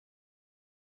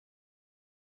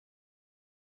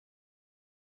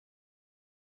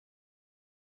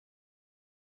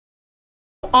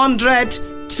200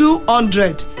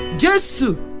 200.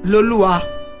 Jésù lolúwa.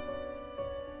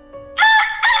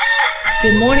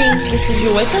 Good morning. This is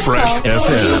your wake-up Fresh call.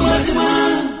 FM.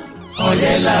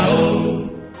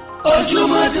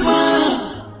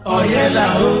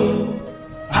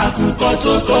 Àkùkọ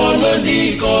tó kọ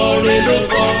lónìí kọre ló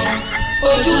kọ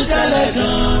ojú tẹ́lẹ̀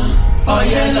gan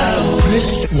ọ̀yẹ́là o.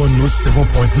 Fresh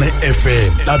 107.9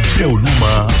 FM lábẹ́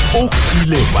Olúmọ ó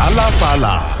kilẹ̀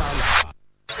fàlàfàlà.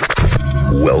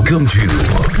 Welcome to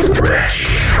Fresh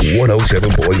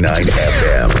 107.9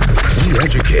 FM. We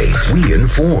educate, we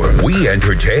inform, we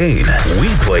entertain, we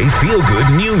play feel-good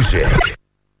music.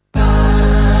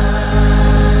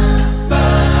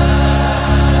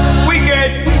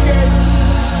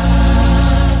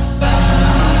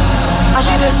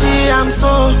 I'm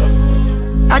so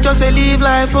I just dey live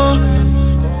life, oh.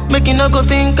 Make you no go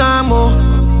think I'm, oh.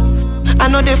 I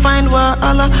know they find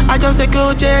wahala, I just dey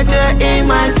go JJ in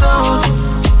my soul.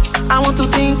 I want to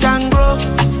think and grow.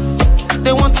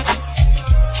 They want to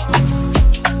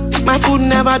my food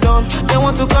never done. They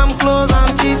want to come close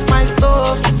and thief my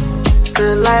stuff.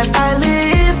 The life I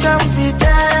live comes with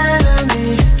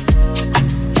enemies.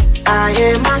 I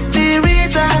am my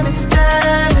spirit and it's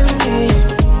telling me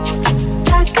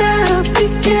be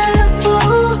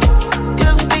careful,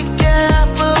 just be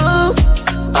careful.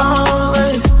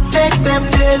 Always make them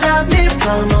they love me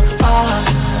from afar.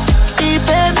 He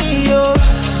pay me yo,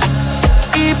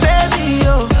 he pay me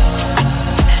yo,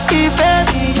 he pay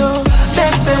me yo.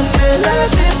 Make them they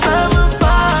love me from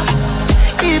afar.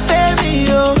 He pay me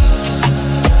yo,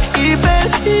 he pay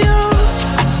me yo,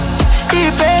 he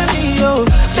pay me yo.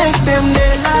 Make them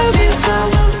they love me from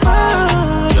afar.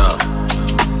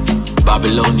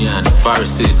 Babylonian,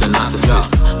 Pharisees and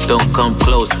narcissists. Don't come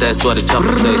close, that's what the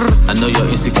chopper says. I know your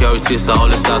insecurities are all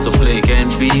it's out to play.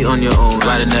 Can't be on your own,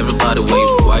 riding everybody wave.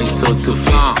 Why you so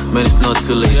two-faced? Man, it's not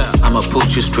too late. I'ma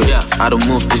put you straight, I don't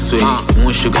move this way.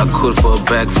 One sugar coat for a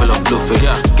bag full of blue face.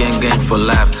 Gang for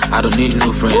life, I don't need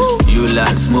new friends. You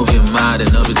lads moving mad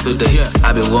and over today.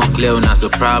 I been one clear now, so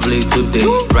probably today.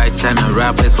 Right time and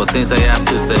right place for things I have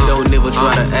to say. Don't ever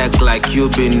try to act like you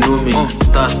been new me.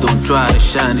 Stars don't try to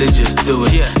shine, they just do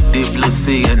it. Deep blue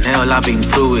sea and hell, I've been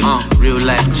through it. Real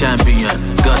life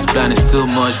champion. God's plan is too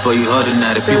much for you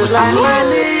ordinary people to rule. The life I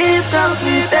live comes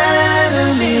with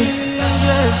enemies.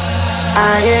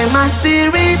 I am my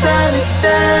spirit and it's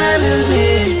telling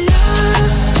me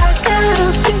I gotta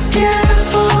be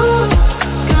careful,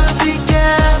 gotta be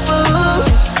careful.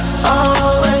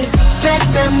 Always make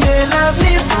them they love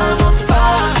me from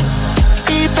afar.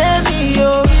 He pay me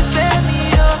yo, he pay me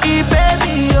yo, he pay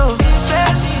me yo.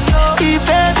 He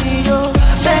pay me yo,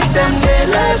 make them they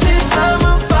love me from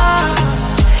afar.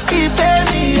 He pay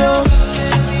me yo,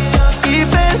 he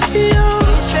pay me yo,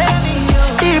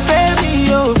 he pay me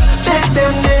yo, make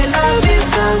them they love me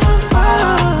from afar.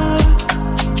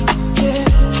 Yeah,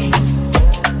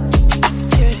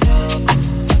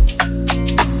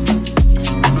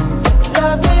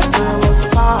 love me from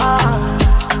afar.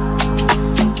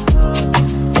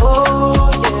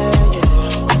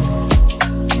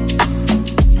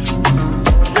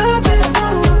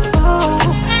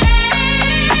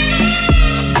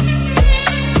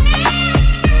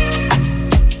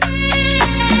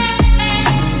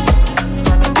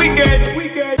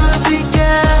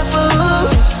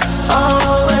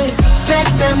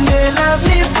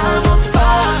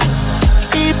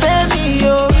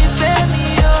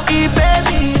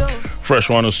 Fresh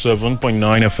 107.9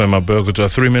 FM at Bogota.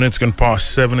 3 minutes can pass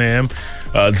 7 a.m.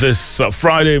 This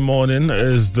Friday morning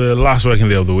is the last working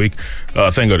day of the week.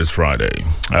 Thank God it's Friday.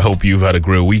 I hope you've had a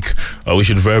great week. We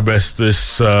should very best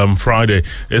this Friday.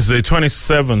 It's the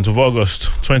 27th of August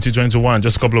 2021,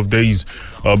 just a couple of days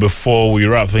before we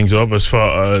wrap things up as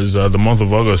far as the month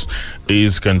of August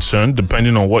is concerned.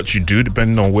 Depending on what you do,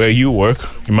 depending on where you work,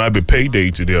 it might be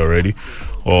payday today already,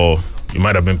 or it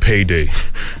might have been payday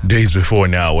days before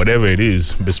now. Whatever it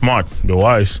is, be smart, be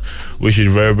wise. Wish you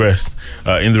the very best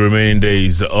in the remaining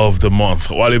days of the month.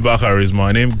 Wale Bakar is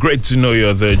my name. Great to know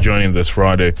you're there joining this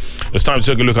Friday. It's time to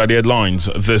take a look at the headlines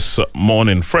this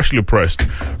morning. Freshly pressed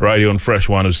right here on Fresh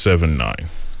 107.9.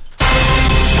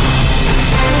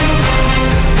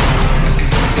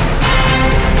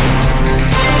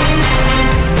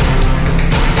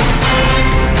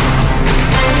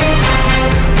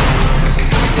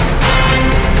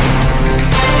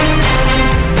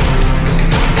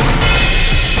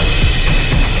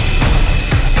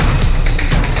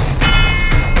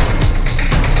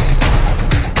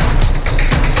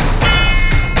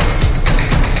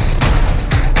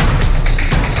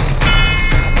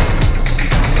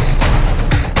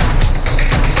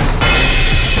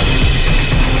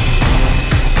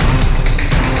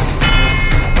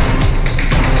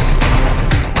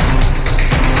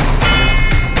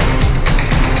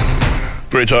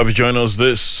 Great to have you join us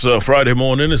this Friday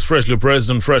morning. It's Freshly Pressed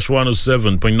on Fresh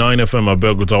 107.9 FM.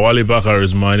 Abeokuta. Wale Bakar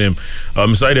is my name.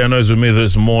 Saidi Ano is with me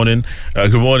this morning.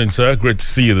 Good morning, sir. Great to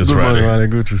see you this Friday. Good morning, Wale.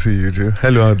 Good to see you, too.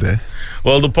 Hello out there.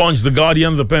 Well, The Punch, The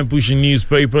Guardian, the pen-pushing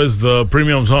newspapers, the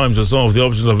Premium Times are some of the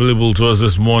options available to us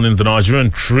this morning. The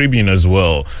Nigerian Tribune as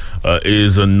well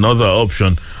is another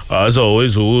option. As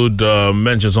always, we would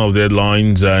mention some of the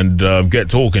headlines and get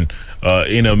talking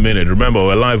in a minute. Remember,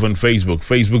 we're live on Facebook,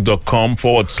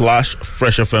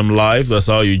 facebook.com/Fresh FM Live. That's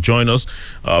how you join us.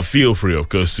 Feel free, of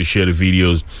course, to share the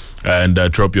videos and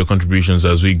drop your contributions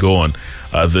as we go on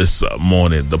this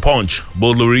morning. The Punch,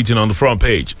 boldly written on the front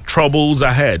page. Troubles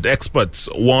ahead. Experts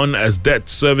warn as debt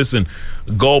servicing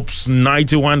gulps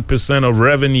 91% of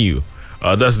revenue.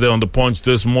 That's there on the Punch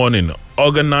this morning.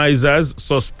 Organizers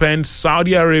suspend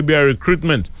Saudi Arabia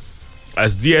recruitment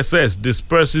as DSS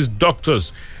disperses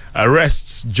doctors,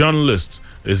 arrests journalists.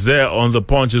 Is there on the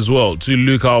Punch as well to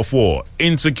look out for.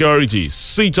 Insecurity,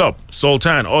 seat up.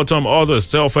 Sultan, Autumn, others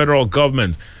tell federal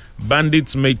government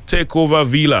bandits may take over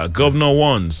Villa. Governor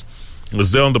warns.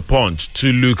 Is there on the Punch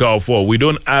to look out for. We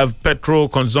don't have petrol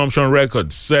consumption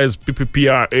records, says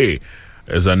PPPRA.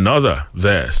 There's another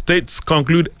there. States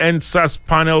conclude NSAS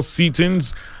panel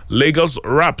sittings. Lagos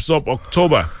wraps up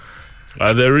October.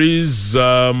 There is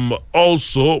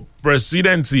also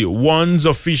presidency warns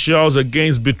officials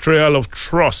against betrayal of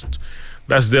trust.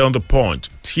 That's there on the Punch.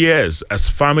 Tears as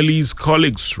families,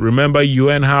 colleagues remember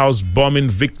UN House bombing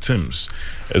victims.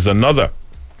 There's another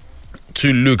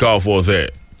to look out for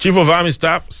there. Chief of Army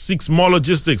Staff seeks more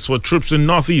logistics for troops in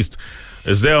Northeast.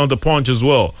 Is there on the Punch as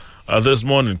well. This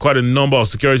morning, quite a number of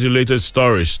security-related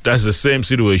stories. That's the same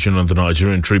situation on the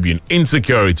Nigerian Tribune.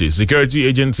 Insecurity. Security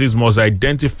agencies must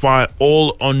identify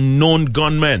all unknown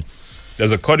gunmen.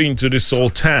 That's according to the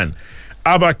Sultan.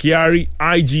 Abba Kyari,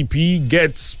 IGP,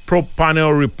 gets probe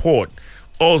panel report.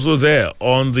 Also there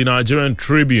on the Nigerian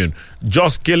Tribune.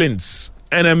 Just killings.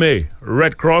 NMA,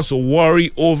 Red Cross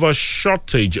worry over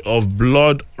shortage of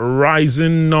blood,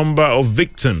 rising number of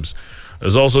victims.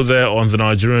 Is also there on the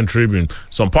Nigerian Tribune.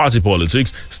 Some party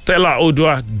politics. Stella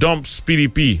Odua dumps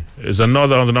PDP. Is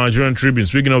another on the Nigerian Tribune.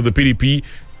 Speaking of the PDP,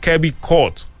 Kebbi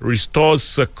Court restores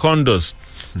Secondus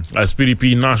as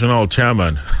PDP national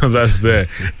chairman. That's there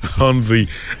on the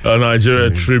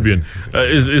Nigerian Tribune.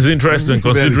 Is interesting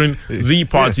considering the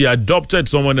party adopted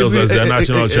someone else as their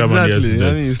national chairman yesterday.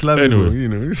 I mean, Islamic, anyway. you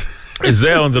know. Is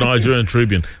there on the Nigerian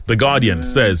Tribune. The Guardian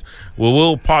says, we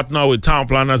will partner with town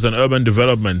planners and urban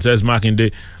development, says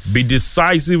Makinde. Be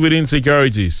decisive with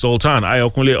insecurity. Sultan,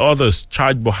 Ayokunle, others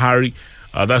charge Buhari.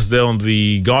 That's there on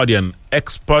the Guardian.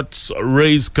 Experts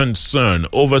raise concern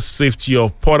over safety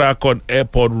of Port Harcourt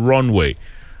Airport runway.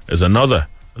 There's another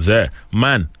there.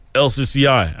 Man,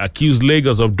 LCCI accused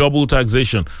Lagos of double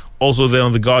taxation. Also there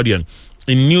on the Guardian.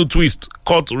 In new twist,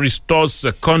 court restores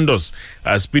Secondus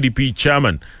as PDP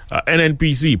chairman.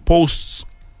 NNPC posts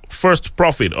first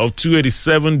profit of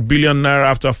 287 billion naira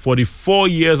after 44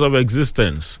 years of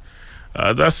existence.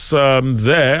 That's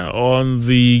there on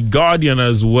the Guardian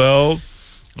as well.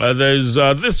 There's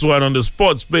this one on the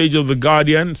sports page of the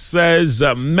Guardian. Says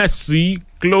Messi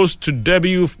close to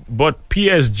debut, but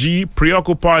PSG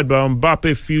preoccupied by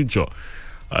Mbappe future.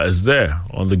 Is there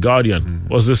on the Guardian.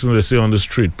 What's this thing they say on the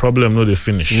street? Problem no they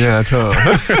finish. Yeah, at all.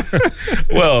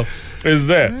 Well, is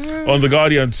there on the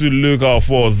Guardian to look out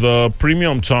for. The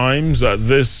Premium Times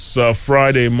this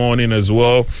Friday morning as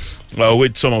well,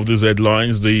 with some of these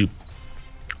headlines. The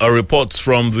reports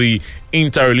from the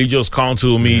Interreligious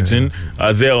Council meeting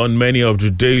there on many of the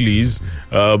dailies,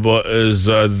 but is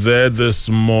there this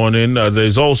morning.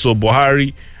 There's also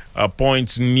Buhari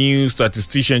appoints new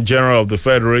statistician general of the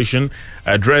Federation,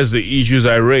 address the issues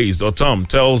I raised. Otam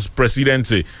tells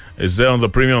Presidente. Is there on the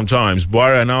Premium Times.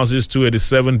 Buhari announces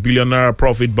 287 billion naira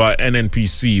profit by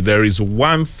NNPC. There is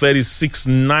 136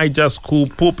 Niger school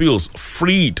pupils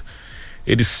freed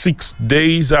 86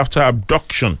 days after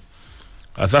abduction.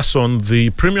 That's on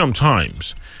the Premium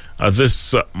Times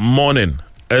this morning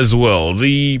as well.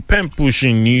 The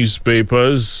pen-pushing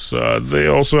newspapers, they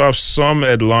also have some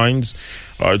headlines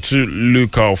to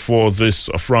look out for this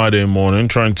Friday morning.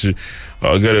 Trying to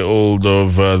get a hold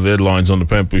of the headlines on the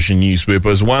pen-pushing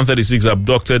newspapers. 136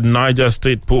 abducted Niger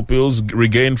State pupils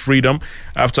regain freedom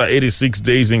after 86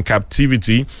 days in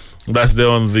captivity. That's there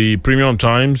on the Premium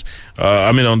Times.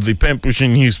 On the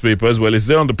pen-pushing newspapers. Well, it's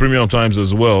there on the Premium Times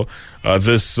as well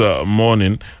this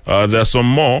morning. There's some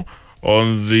more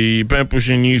on the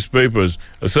pen-pushing newspapers.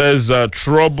 It says,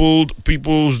 troubled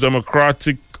People's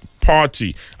Democratic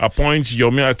Party appoints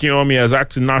Yomi Akinyomi as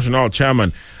acting national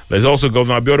chairman. There's also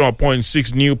Governor Abiodun appoints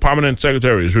 6 new permanent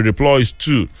secretaries, redeploys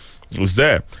 2. It was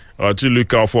there to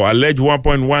look out for. Alleged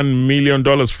 $1.1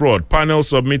 million fraud. Panel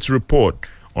submits report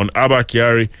on Abba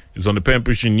Kyari. Is on the Pen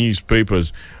Pushing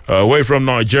newspapers. Away from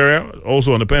Nigeria,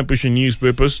 also on the Pen Pushing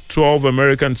newspapers, 12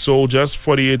 American soldiers,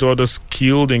 48 others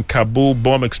killed in Kabul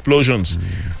bomb explosions.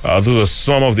 Those are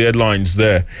some of the headlines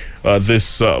there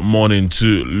this morning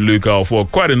to look out for.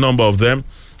 Quite a number of them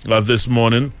this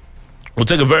morning. We'll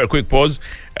take a very quick pause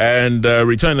and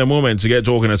return in a moment to get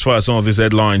talking as far as some of these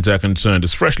headlines are concerned.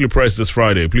 It's freshly pressed this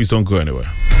Friday. Please don't go anywhere.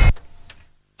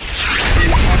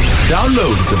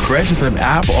 Download the Fresh FM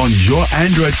app on your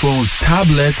Android phone,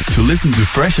 tablet to listen to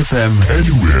Fresh FM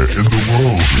Anywhere in the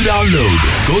world. To download,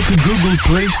 go to Google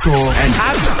Play Store and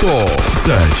App Store.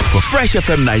 Search for Fresh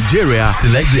FM Nigeria,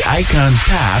 select the icon,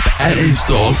 tap, and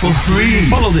install for free.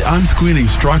 Follow the on-screen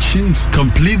instructions,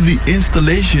 complete the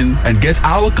installation, and get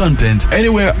our content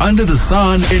anywhere under the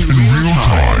sun in real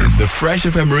time. The Fresh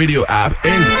FM radio app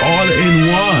is all in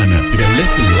one. You can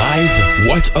listen live,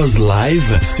 watch us live,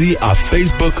 see our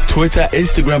Facebook, Twitter,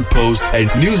 Instagram posts, and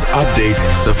news updates.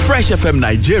 The Fresh FM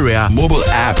Nigeria mobile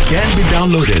app can be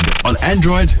downloaded on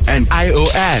Android and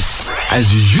iOS.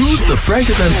 As you use the Fresh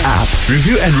FM app,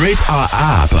 review and rate our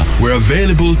app. We're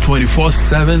available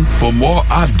 24/7 for more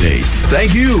updates.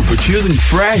 Thank you for choosing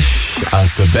Fresh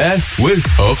as the best with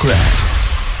Oakrest.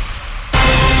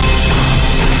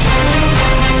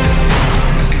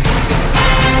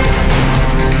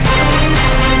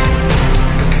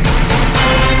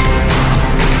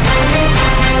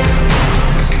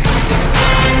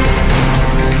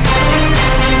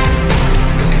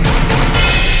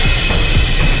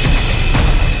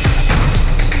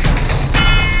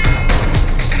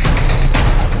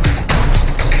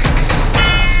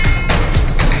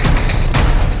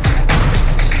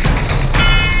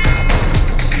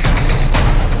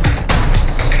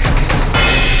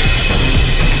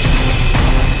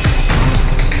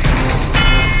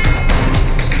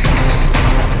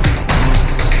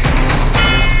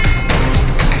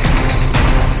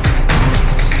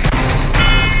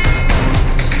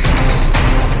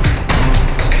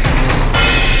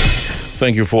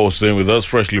 Thank you for staying with us.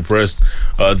 Freshly pressed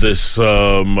this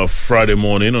Friday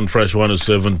morning on Fresh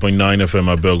 107.9 FM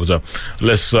at Belgota.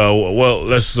 Let's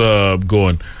go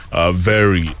on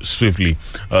very swiftly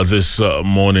this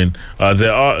morning.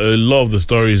 There are a lot of the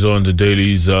stories on the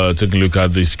dailies taking a look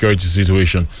at the security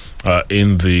situation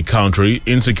in the country.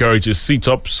 Insecurity seat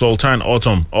up. Sultan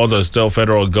Autumn. Others tell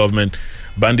federal government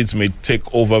bandits may take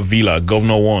over Villa.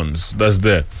 Governor warns. That's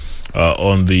there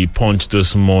on the Punch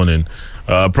this morning.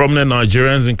 Prominent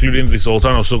Nigerians, including the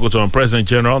Sultan of Sokoto and President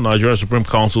General, Nigeria Supreme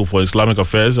Council for Islamic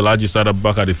Affairs, Alhaji Sa'ad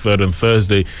Abubakar III on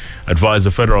Thursday, advised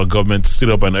the federal government to sit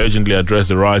up and urgently address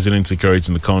the rising insecurity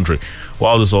in the country.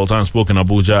 While the Sultan spoke in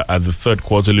Abuja at the third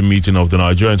quarterly meeting of the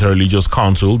Nigerian Interreligious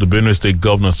Council, the Benue State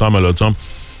Governor Samuel Otom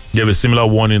gave a similar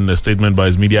warning in a statement by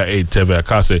his media aide Teve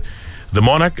Akase. The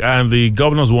monarch and the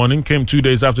governor's warning came 2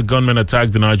 days after gunmen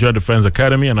attacked the Nigeria Defense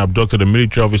Academy and abducted a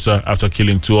military officer after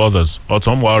killing 2 others.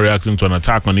 Autumn, while reacting to an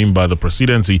attack on him by the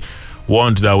presidency,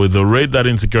 warned that with the rate that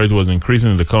insecurity was increasing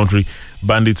in the country,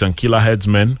 bandits and killer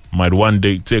headsmen might one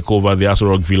day take over the Aso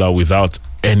Rock Villa without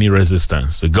any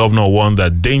resistance. The governor warned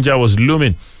that danger was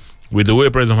looming with the way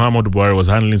President Muhammadu Buhari was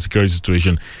handling the security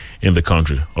situation in the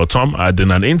country. Autumn had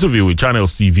in an interview with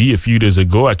Channels TV a few days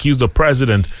ago accused the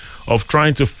president of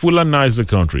trying to Fulanize the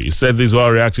country. He said this while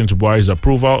reacting to Buhari's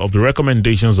approval of the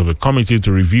recommendations of a committee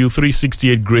to review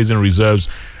 368 grazing reserves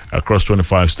across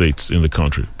 25 states in the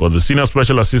country. But the senior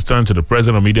special assistant to the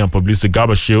president of media and publicity,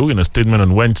 Garba Shehu, in a statement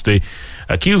on Wednesday,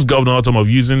 accused Governor Autumn of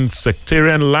using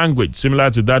sectarian language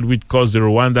similar to that which caused the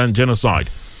Rwandan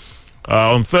genocide.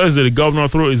 On Thursday, the governor,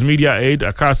 through his media aide,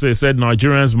 Akase, said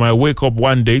Nigerians might wake up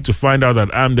one day to find out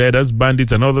that armed raiders,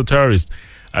 bandits, and other terrorists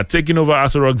are taking over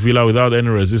Aso Rock Villa without any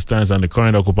resistance, and the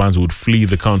current occupants would flee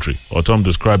the country. Autumn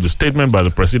described the statement by the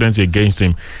presidency against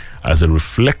him as a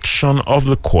reflection of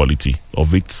the quality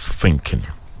of its thinking.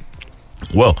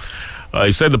 Well,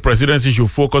 he said the presidency should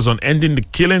focus on ending the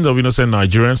killings of innocent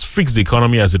Nigerians, fix the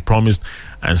economy as it promised,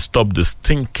 and stop the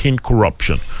stinking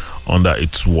corruption under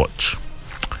its watch.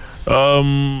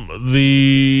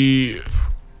 The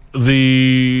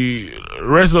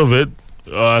rest of it,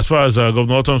 as far as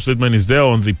Governor Autumn's statement is there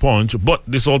on the Punch, but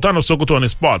the Sultan of Sokoto on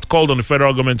his part called on the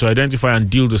federal government to identify and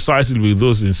deal decisively with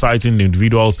those inciting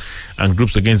individuals and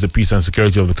groups against the peace and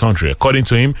security of the country. According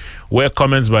to him, where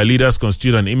comments by leaders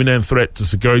constitute an imminent threat to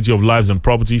security of lives and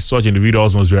property, such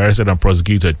individuals must be arrested and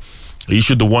prosecuted. He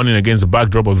issued the warning against the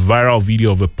backdrop of a viral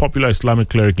video of a popular Islamic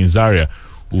cleric in Zaria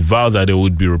who vowed that there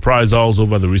would be reprisals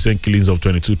over the recent killings of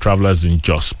 22 travelers in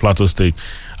Jos Plateau State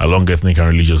along ethnic and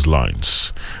religious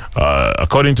lines.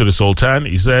 According to the Sultan,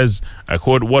 he says, I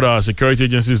quote, "What are security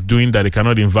agencies doing that they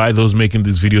cannot invite those making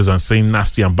these videos and saying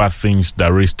nasty and bad things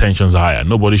that raise tensions higher?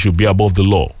 Nobody should be above the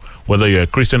law. Whether you're a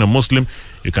Christian or Muslim,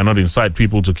 you cannot incite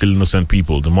people to kill innocent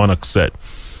people," the monarch said.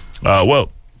 The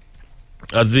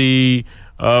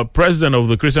president of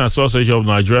the Christian Association of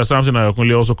Nigeria, Samson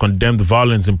Ayokunle, also condemned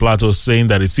violence in Plateau, saying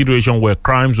that a situation where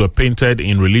crimes were painted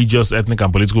in religious, ethnic,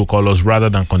 and political colors rather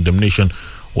than condemnation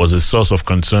was a source of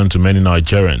concern to many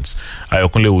Nigerians.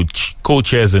 Ayokunle, who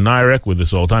co-chairs the NIREC with the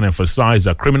Sultan, emphasized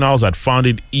that criminals had found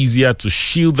it easier to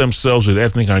shield themselves with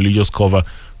ethnic and religious cover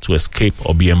to escape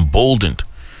or be emboldened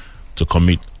to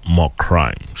commit more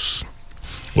crimes.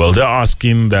 Well, they're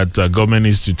asking that government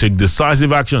needs to take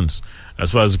decisive actions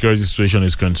as far as the security situation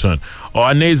is concerned.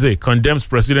 Ohaneze condemns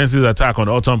presidency's attack on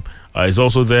Autumn. Is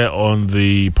also there on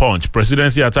the Punch.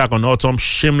 Presidency attack on Autumn,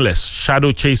 shameless,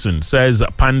 shadow chasing, says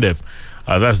Pandev.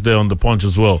 That's there on the Punch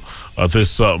as well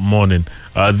this morning.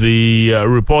 The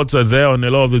reports are there on a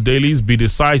lot of the dailies. Be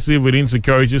decisive with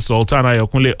insecurity. Sultan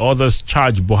Ayokunle, others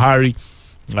charge Buhari.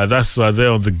 That's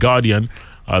there on the Guardian.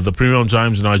 The Premium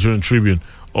Times, Nigerian Tribune,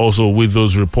 also with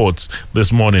those reports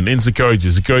this morning.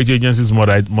 Insecurity. Security agencies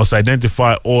must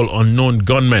identify all unknown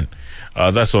gunmen.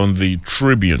 That's on the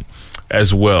Tribune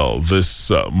as well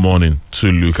this morning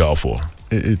to look out for.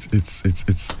 It's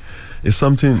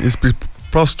something. It's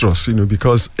preposterous,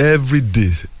 because every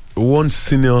day one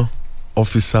senior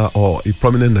officer or a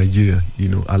prominent Nigerian,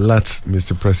 alerts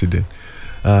Mr. President.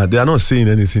 They are not saying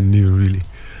anything new, really.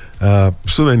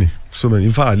 So many.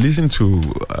 In fact, I listened to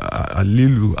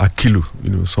Alilu Akilu,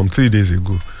 some 3 days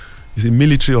ago. He's a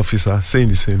military officer saying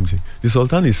the same thing. The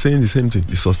Sultan is saying the same thing.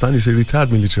 The Sultan is a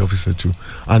retired military officer too,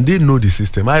 and they know the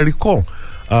system. I recall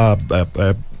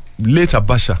late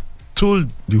Abacha told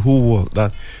the whole world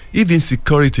that if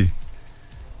insecurity,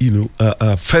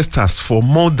 festers for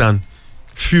more than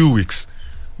few weeks,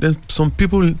 then some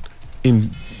people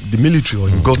in the military or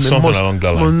in government something along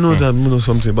that line. Know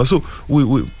something. But so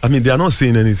they are not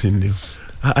saying anything new.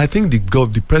 I think the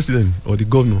president or the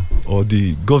governor or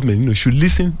the government, should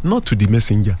listen not to the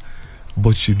messenger,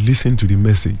 but should listen to the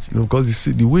message. Because you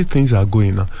see the way things are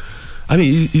going now.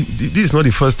 This is not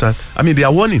the first time. They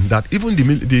are warning that even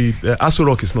the Aso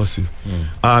Rock is not safe.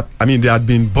 There had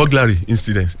been burglary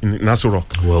incidents in Aso Rock.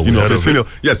 Well,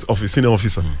 of a senior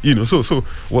officer.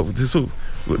 So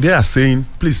they are saying,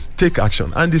 please take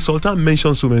action. And the Sultan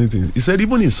mentioned so many things. He said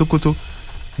even in Sokoto,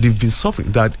 they've been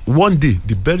suffering that one day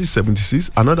they buried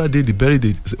 76, another day they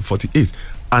buried 48,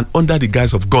 and under the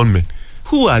guise of gunmen.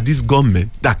 Who are these gunmen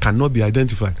that cannot be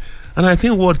identified? And I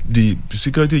think what the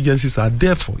security agencies are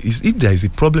there for is if there is a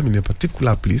problem in a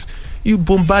particular place, you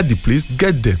bombard the place,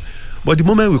 get them. But the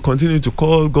moment we continue to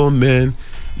call gunmen,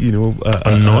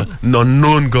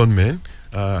 unknown gunmen,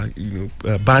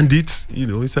 bandits,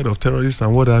 instead of terrorists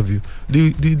and what have you,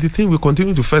 the thing will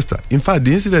continue to fester. In fact,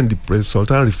 the incident the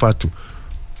Sultan referred to,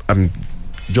 I'm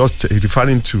just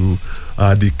referring to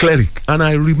the cleric. And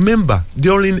I remember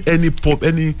during any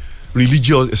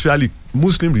religious, especially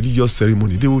Muslim religious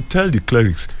ceremony, they will tell the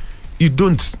clerics, you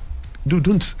don't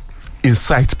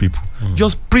incite people.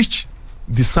 Just preach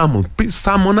the sermon,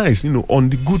 sermonize, on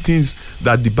the good things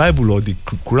that the Bible or the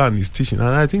Quran is teaching. And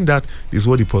I think that is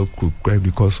what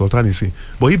the Sultan is saying.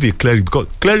 But if a cleric, because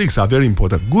clerics are very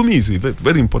important. Gumi is a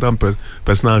very important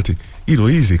personality. He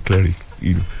is a cleric.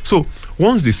 So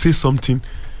once they say something,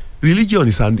 religion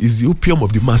is the opium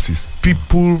of the masses.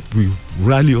 People will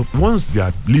rally up once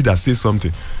their leader says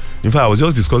something. In fact, I was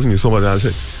just discussing with someone and I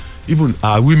said, even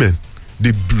our women,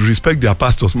 they respect their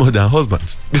pastors more than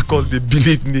husbands because they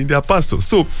believe in their pastors.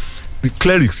 So the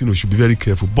clerics, should be very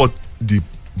careful. But the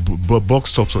buck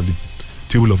stops on the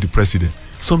table of the president.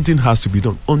 Something has to be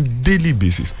done on daily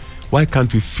basis. Why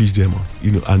can't we fish them up,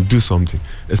 and do something?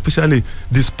 Especially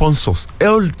the sponsors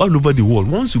all over the world.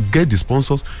 Once you get the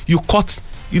sponsors, you cut,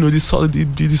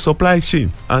 the supply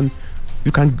chain, and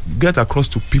you can get across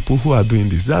to people who are doing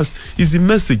this. Is the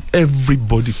message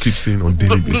everybody keeps saying on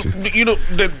daily basis.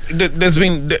 There's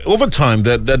been over time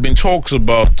that there've been talks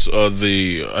about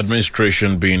the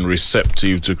administration being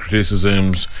receptive to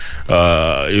criticisms.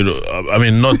 Not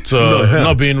being receptive.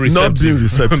 Not being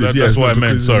receptive. That's what I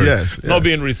meant. Sorry. Yes. Not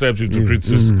being receptive to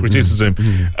criticism,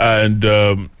 and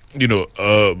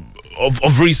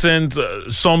Of recent,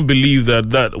 some believe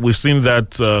that we've seen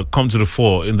that come to the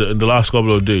fore in the last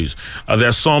couple of days. There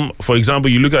are some, for example,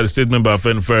 you look at a statement by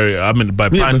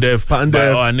Pandev, by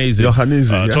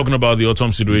Ohaneze, talking about the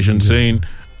Autumn situation, saying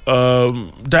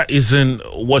that isn't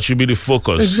what should be the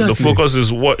focus. Exactly. The focus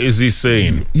is what is he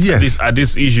saying? Yes. Are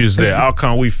these issues there? How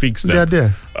can we fix them? They are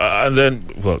there. And then,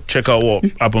 check out what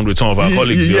happened with some of our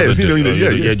colleagues the other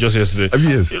day, just yesterday.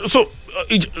 Yes. So,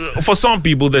 for some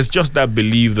people, there's just that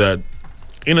belief that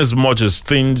in as much as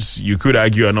things you could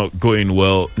argue are not going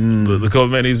well, the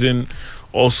government isn't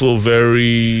also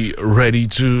very ready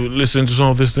to listen to some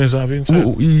of these things that have been said.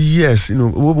 Well, yes,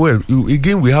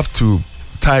 again, we have to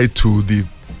tie to the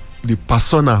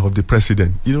persona of the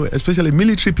president. Especially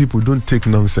military people don't take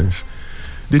nonsense.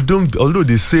 They don't, although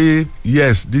they say,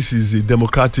 yes, this is a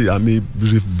democratic,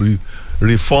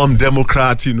 reform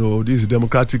democrat, this is a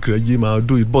democratic regime, I'll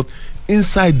do it. But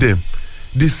inside them,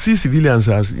 they see civilians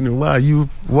as,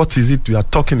 what is it we are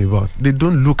talking about? They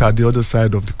don't look at the other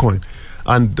side of the coin.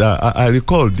 And I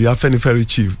recall the Afenifere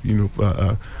chief,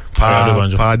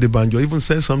 Paradebanjo, even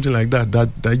said something like that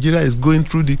Nigeria is going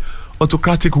through the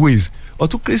autocratic ways.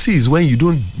 Autocracy is when you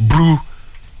don't brew,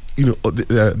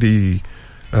 the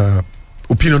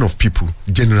opinion of people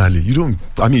generally.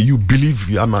 You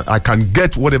believe I can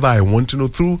get whatever I want to know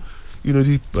through,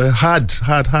 the hard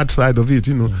side of it,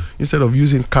 instead of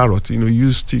using carrot,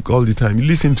 use stick all the time. You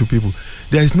listen to people.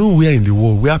 There is nowhere in the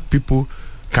world where people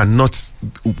cannot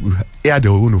air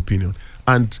their own opinion.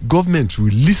 And government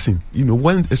will listen,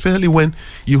 especially when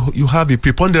you have a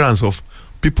preponderance of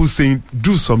people saying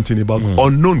do something about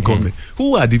unknown government.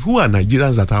 Who are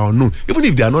Nigerians that are unknown? Even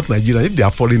if they are not Nigerians, if they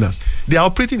are foreigners, they are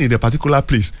operating in a particular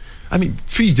place.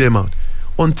 Fish them out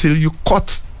until you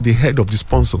cut the head of the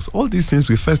sponsors. All these things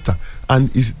will fester,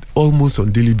 and it's almost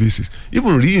on daily basis.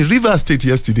 Even in Rivers State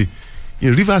yesterday,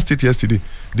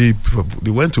 they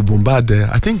went to bombard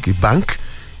I think a bank.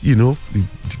 They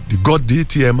got the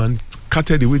ATM and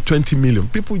carted away 20 million.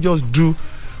 People just do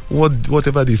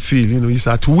whatever they feel, it's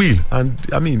at will. And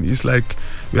it's like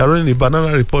we are running a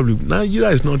banana republic. Nigeria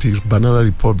is not a banana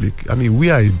republic. We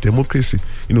are a democracy,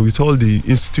 with all the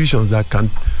institutions that can,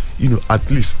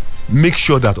 at least make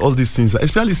sure that all these things,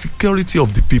 especially security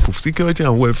of the people, security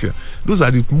and welfare, those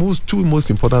are the two most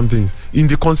important things in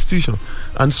the constitution.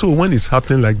 And so when it's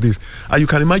happening like this, you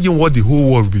can imagine what the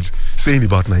whole world will be saying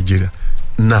about Nigeria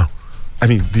now.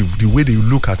 The way they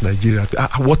look at Nigeria,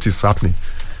 what is happening.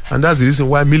 And that's the reason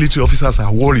why military officers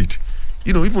are worried.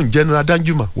 Even General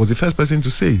Danjuma was the first person to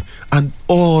say it. And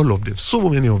all of them, so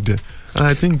many of them. And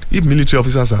I think if military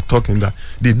officers are talking that,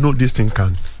 they know this thing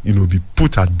can, be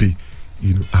put at bay.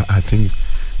 I think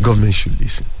government should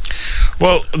listen.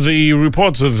 Well, the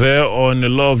reports are there on a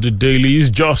lot of the dailies.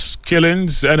 Just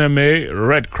killings, NMA,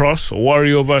 Red Cross,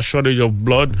 worry over shortage of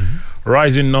blood,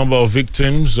 rising number of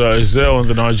victims is there on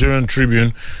the Nigerian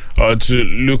Tribune to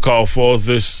look out for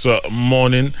this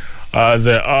morning.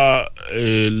 There are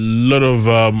a lot of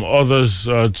others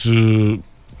to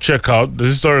check out.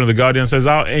 This story in The Guardian says,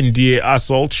 how NDA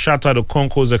assault shattered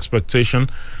Okonkwo's expectation.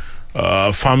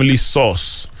 Family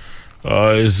source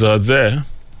is there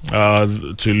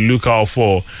to look out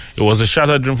for. It was a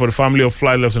shattered dream for the family of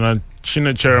Flight Lieutenant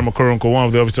Chinechere Mokoronko, one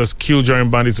of the officers killed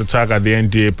during bandits' attack at the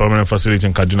NDA permanent facility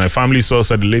in Kaduna. A family source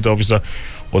said the late officer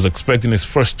was expecting his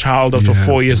first child after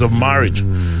 4 years of marriage.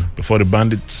 Before the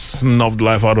bandits snuffed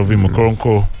life out of him,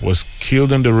 Mokoronko was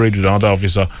killed in the raid with another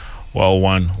officer while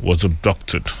one was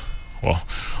abducted.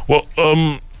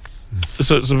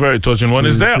 So it's a very touching one.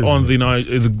 Is there on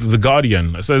the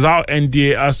Guardian? It says how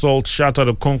NDA assault shattered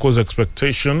Okonkwo's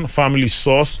expectation. Family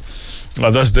source.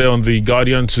 That's there on the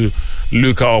Guardian to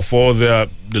look out for. The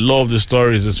law of the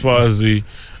stories as far as the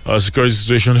security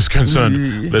situation is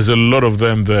concerned. There's a lot of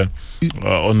them there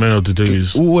on many of the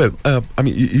dailies. Well,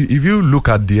 if you look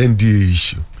at the NDA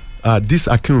issue, this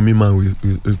Akinwumi man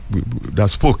that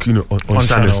spoke, on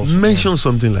channels mentioned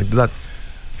something like that.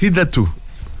 Hitherto,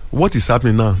 what is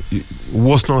happening now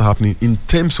was not happening in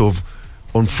terms of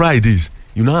on Fridays.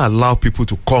 You now allow people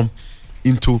to come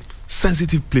into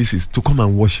sensitive places to come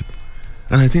and worship.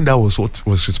 And I think that was what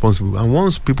was responsible. And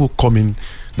once people come in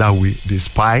that way, they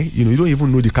spy. You don't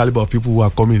even know the caliber of people who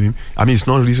are coming in. It's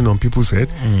not reason on people's head.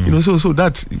 So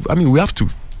that we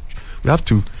have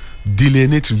to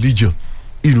delineate religion,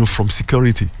 from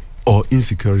security or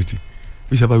insecurity,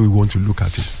 whichever we want to look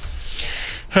at it.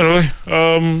 Anyway,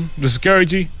 the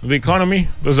security, the economy,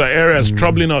 those are areas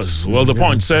troubling us. Well, the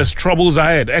Punch says troubles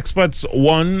ahead. Experts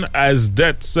warn as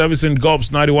debt servicing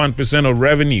gobs 91% of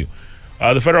revenue.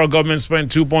 The federal government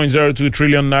spent 2.02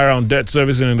 trillion naira on debt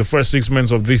servicing in the first 6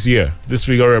 months of this year. This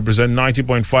figure represents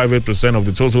 90.58% of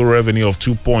the total revenue of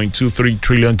 2.23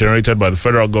 trillion generated by the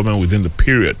federal government within the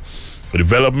period. The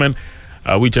development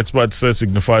which experts say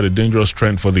signified a dangerous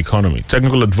trend for the economy.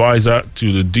 Technical advisor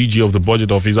to the DG of the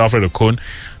Budget Office, Alfred Okon,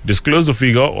 disclosed the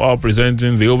figure while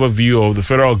presenting the overview of the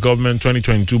federal government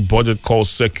 2022 budget call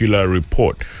circular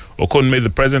report. Okon made the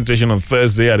presentation on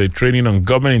Thursday at a training on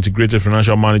Government Integrated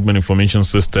Financial Management Information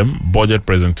System Budget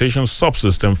Presentation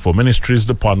Subsystem for Ministries,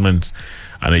 Departments,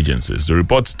 and Agencies. The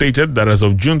report stated that as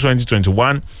of June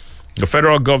 2021, the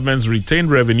federal government's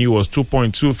retained revenue was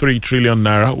 2.23 trillion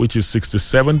naira, which is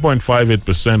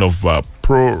 67.58% of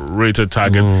pro-rated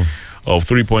target of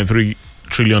 3.3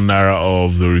 trillion naira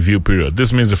of the review period.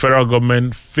 This means the federal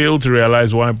government failed to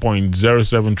realize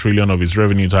 1.07 trillion of its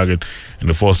revenue target in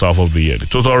the first half of the year. The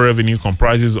total revenue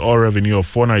comprises oil revenue of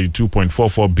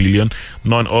 492.44 billion,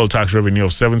 non-oil tax revenue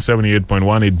of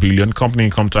 778.18 billion, company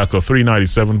income tax of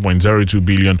 397.02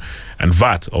 billion, and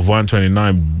VAT of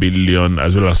 129 billion,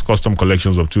 as well as custom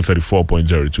collections of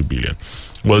 234.02 billion.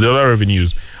 Well, the other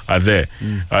revenues are there.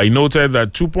 He noted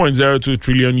that 2.02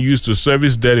 trillion used to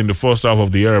service debt in the first half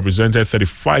of the year represented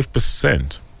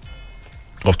 35%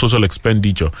 of total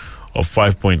expenditure of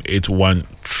 5.81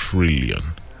 trillion.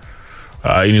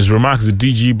 In his remarks, the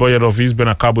DG Budget Office, Ben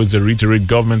Akabo, is to reiterate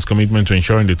government's commitment to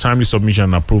ensuring the timely submission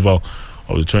and approval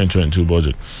of the 2022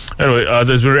 budget. Anyway,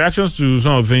 there's been reactions to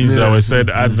some of the things that were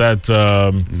said at that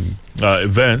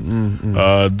event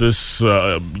this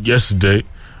yesterday.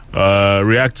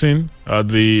 Reacting,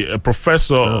 the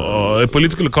professor, a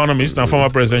political economist and former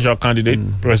presidential candidate,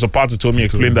 Professor Patutomi,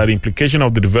 explained that the implication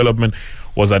of the development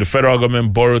was that the federal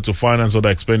government borrowed to finance other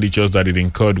expenditures that it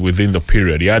incurred within the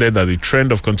period. He added that the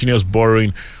trend of continuous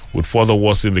borrowing would further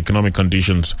worsen the economic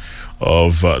conditions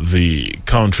of the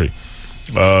country.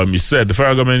 He said the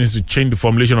federal government needs to change the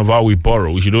formulation of how we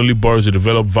borrow. We should only borrow to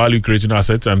develop value-creating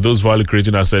assets, and those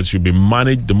value-creating assets should be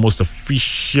managed the most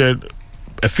efficiently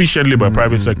by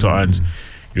private sector hands.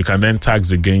 You can then tax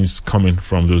the gains coming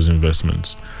from those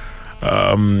investments.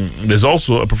 There's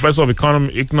also a professor of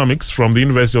economics from the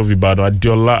University of Ibadan,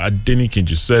 Adiola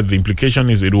Adenikinji, said the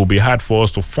implication is it will be hard for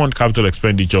us to fund capital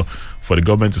expenditure for the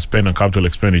government to spend on capital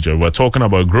expenditure. We're talking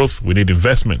about growth. We need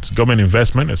investments, government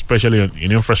investment, especially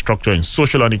in infrastructure, in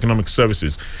social and economic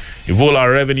services. If all our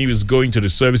revenue is going to the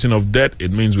servicing of debt,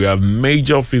 it means we have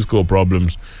major fiscal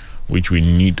problems which we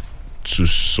need to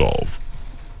solve.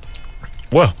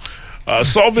 Well,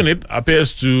 solving it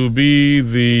appears to be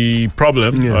the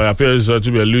problem, appears to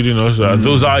be eluding us.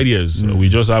 Those ideas we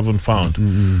just haven't found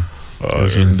in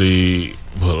the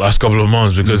last couple of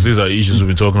months, because these are issues we've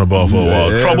been talking about for a while.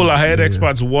 Trouble ahead,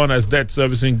 experts warn as debt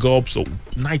servicing gulps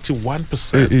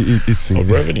 91%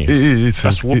 of revenue.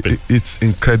 That's whooping. It's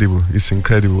incredible. It's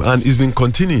incredible. And it's been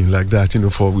continuing like that,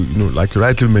 for, like you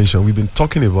rightly mentioned, we've been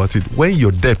talking about it. When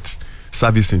your debt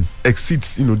servicing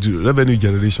exceeds, the revenue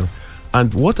generation.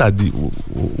 And what are the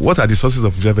sources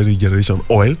of revenue generation?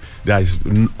 Oil. There is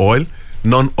oil,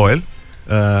 non-oil.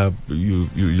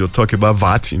 You talk about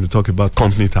VAT. You talk about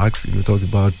company tax. You talk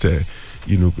about the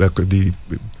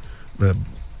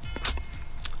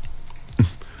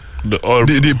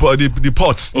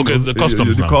ports. Okay, the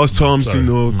customs. The customs.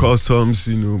 Customs.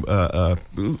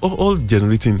 All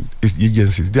generating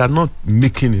agencies. They are not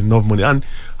making enough money. And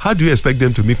how do you expect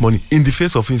them to make money in the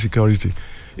face of insecurity?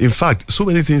 In fact, so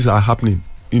many things are happening,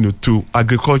 to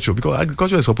agriculture, because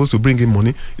agriculture is supposed to bring in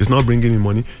money. It's not bringing in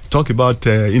money. Talk about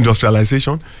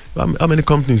industrialization. How many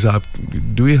companies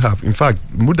do we have? In fact,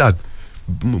 Muda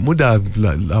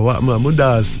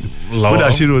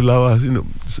Shiro Lawa,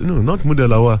 not Muda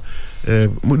Lawa,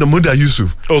 Muda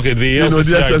Yusuf. Okay, the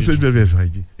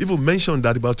SSCIG even mentioned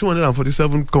that about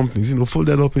 247 companies,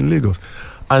 folded up in Lagos.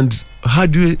 And how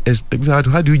do you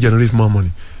generate more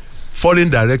money? Foreign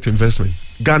direct investment.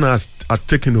 Ghana has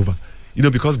taken over,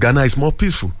 because Ghana is more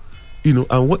peaceful, and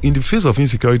in the face of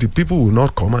insecurity, people will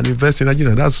not come and invest in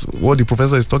Nigeria. That's what the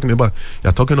professor is talking about.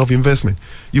 You're talking of investment.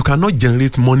 You cannot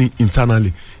generate money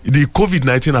internally. The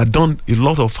COVID-19 had done a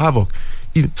lot of havoc.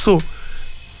 So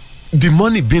the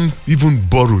money being even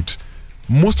borrowed,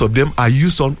 most of them are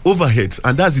used on overheads,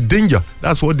 and that's the danger.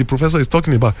 That's what the professor is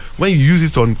talking about. When you use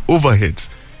it on overheads,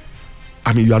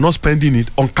 you are not spending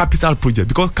it on capital projects,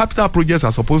 because capital projects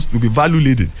are supposed to be value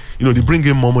laden. They bring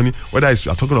in more money, whether it's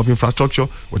you are talking of infrastructure,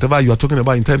 whatever you are talking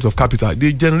about in terms of capital,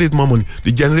 they generate more money,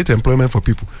 they generate employment for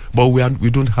people. But we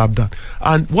don't have that.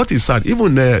 And what is sad,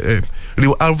 even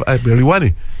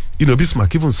Riwane,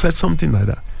 Bismarck even said something like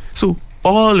that. So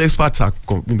all experts have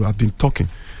been talking,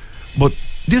 but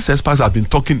these experts have been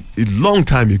talking a long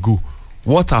time ago.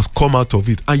 What has come out of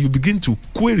it? And you begin to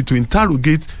query, to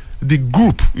interrogate the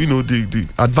group, the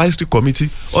advisory committee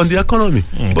on the economy.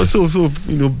 But so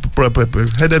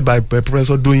headed by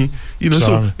Professor Doyin,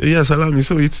 Salami.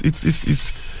 So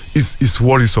it's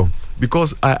worrisome.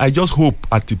 because I just hope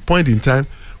at the point in time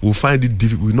we'll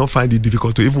not find it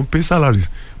difficult to even pay salaries,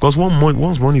 because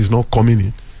once money is not coming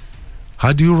in,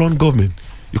 how do you run government?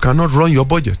 You cannot run your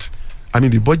budget. I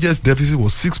mean, the budget's deficit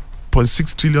was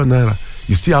 6.6 trillion naira.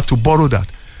 You still have to borrow that.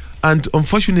 And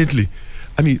unfortunately,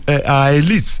 I mean, our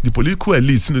elites, the political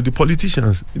elites, the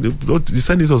politicians, the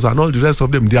senators and all the rest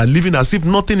of them, they are living as if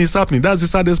nothing is happening. That's the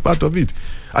saddest part of it.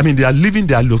 I mean, they are living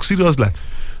their luxurious life.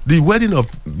 The wedding of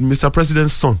Mr.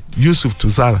 President's son, Yusuf, to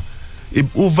Zara,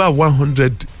 over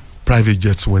 100 private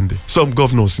jets went there. Some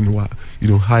governors,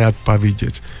 hired private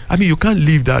jets. I mean, you can't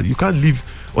live that. You can't live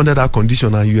under that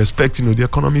condition and you expect, the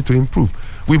economy to improve.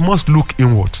 We must look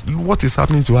inward. What is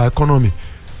happening to our economy?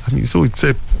 I mean, so it's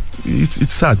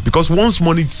sad, because once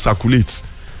money circulates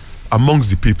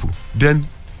amongst the people, then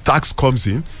tax comes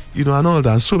in, and all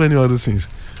that, and so many other things.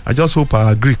 I just hope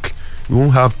our Greek, we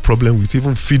won't have problem with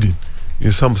even feeding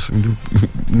in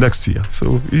next year.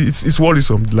 So it's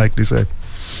worrisome, like they said.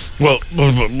 Well,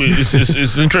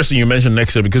 it's interesting you mentioned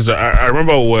next year, because I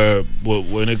remember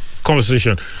when a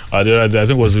conversation the other day, I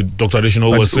think it was with Dr.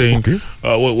 Additional, was saying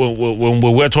when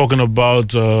we're talking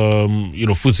about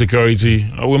food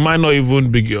security, we might not even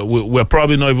be, we're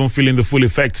probably not even feeling the full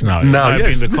effects now.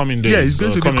 Yes, in the coming days, it's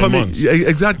going to be coming months.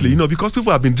 Exactly, because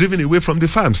people have been driven away from the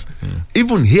farms.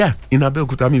 Even here in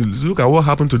Abeokuta, I mean, look at what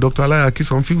happened to Dr. Alayaki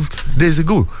some few days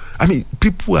ago. I mean,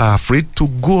 people are afraid to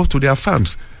go to their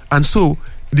farms, and so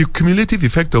the cumulative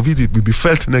effect of it will be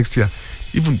felt next year.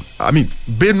 Even, I mean,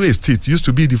 Benue State used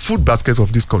to be the food basket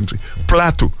of this country.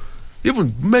 Plateau,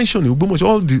 even mention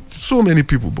Ubumuch, so many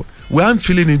people, but we aren't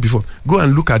feeling it before. Go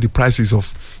and look at the prices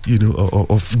of,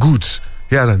 of goods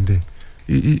here and there.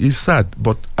 It's sad,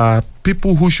 but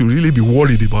people who should really be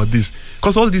worried about this,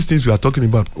 because all these things we are talking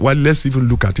about, well, let's even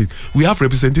look at it. We have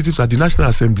representatives at the National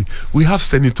Assembly, we have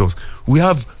senators, we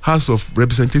have House of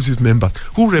Representatives members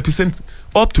who represent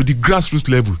up to the grassroots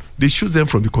level. They choose them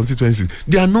from the constituencies.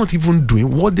 They are not even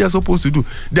doing what they are supposed to do.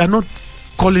 They are not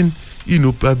calling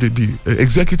the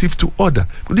executive to order.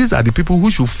 But these are the people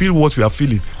who should feel what we are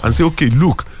feeling and say, okay,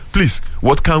 look, please,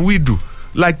 what can we do?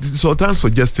 Like the Sultan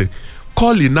suggested,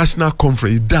 call a national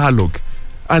conference, dialogue.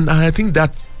 And I think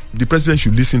that the president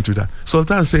should listen to that.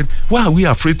 Sultan said, why are we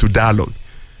afraid to dialogue?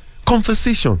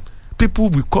 Conversation. People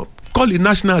will call a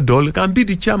national dialogue and be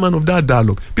the chairman of that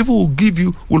dialogue. People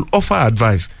will offer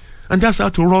advice. And that's how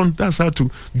to run, that's how to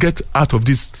get out of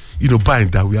this,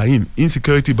 bind that we are in.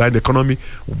 Insecurity bind, economy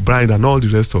bind, and all the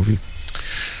rest of it.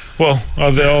 Well,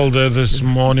 they're all there this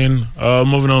morning.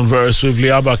 Moving on very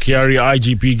swiftly, Abba Kyari,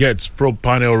 IGP gets probe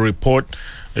panel report.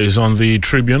 Is on the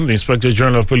Tribune. The Inspector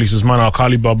General of Police's man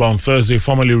Alkali Baba on Thursday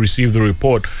formally received the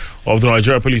report of the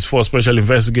Nigeria Police Force Special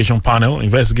Investigation Panel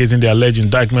investigating the alleged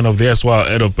indictment of the erstwhile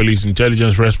head of Police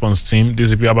Intelligence Response Team,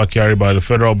 DCP Abba Kyari, by the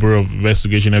Federal Bureau of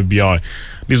Investigation, FBI.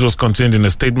 This was contained in a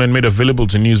statement made available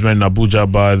to newsmen in Abuja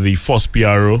by the Force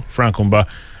PRO, Frank Umba.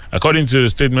 According to the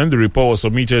statement, the report was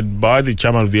submitted by the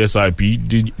chairman of the SIP,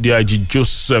 DIG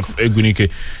Joseph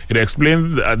Egunike. It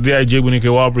explained that DIG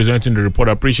Egunike, while presenting the report,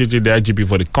 appreciated the IGP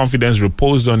for the confidence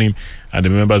reposed on him and the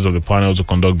members of the panel to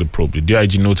conduct the probe. The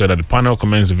DIG noted that the panel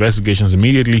commenced investigations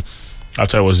immediately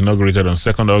after it was inaugurated on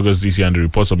 2nd August this year, and the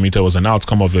report submitted was an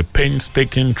outcome of a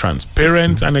painstaking,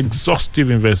 transparent, and exhaustive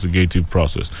investigative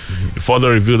process. It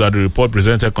further revealed that the report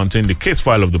presented contained the case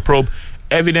file of the probe,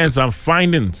 evidence and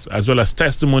findings, as well as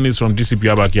testimonies from DCP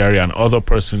Abba Kyari and other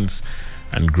persons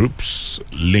and groups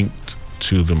linked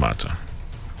to the matter.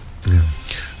 Yeah.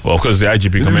 Well, of course, the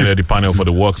IGP commended the panel for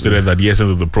the work, stated that the essence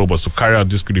of the probe was to carry out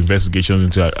discrete investigations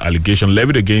into allegations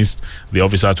levied against the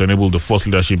officer to enable the force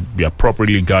leadership be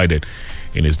appropriately guided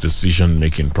in its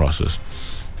decision-making process.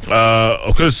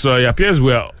 Of course, it appears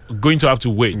we are going to have to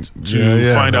wait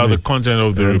to find out the content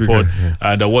of the report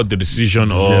and what the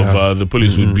decision of the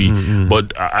police would be.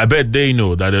 But I bet they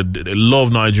know that a lot of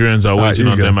Nigerians are waiting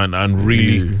on them and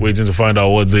really waiting to find out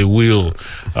what they will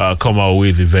come out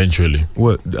with eventually.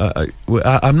 Well,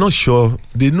 I'm not sure.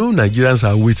 They know Nigerians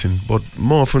are waiting, but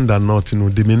more often than not,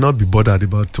 they may not be bothered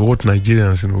about what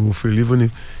Nigerians will feel,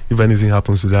 even if anything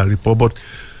happens to that report. But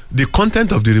the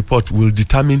content of the report will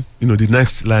determine, the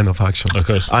next line of action.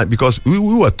 Okay. Because we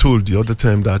were told the other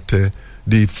time that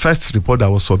the first report that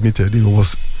was submitted,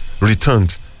 was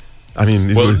returned. I mean,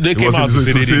 they came out to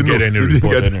say they didn't get any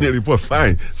report. Any report.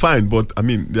 Fine. But I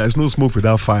mean, there's no smoke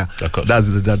without fire.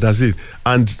 That's it.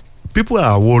 And people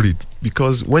are worried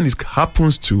because when it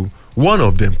happens to one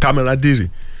of them, Camaraderie,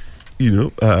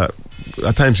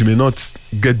 at times you may not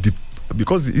get the.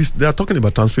 Because they are talking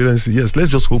about transparency. Yes, let's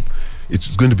just hope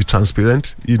it's going to be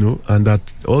transparent, and that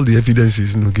all the evidence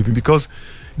is given, because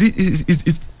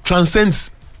it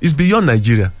transcends, it's beyond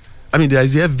Nigeria. I mean, there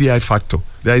is the FBI factor.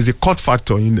 There is a court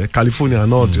factor in California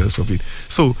and all the rest of it.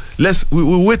 So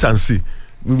we'll wait and see.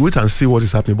 We wait and see what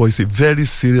is happening, but it's a very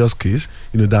serious case,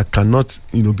 that cannot,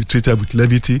 be treated with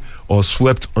levity or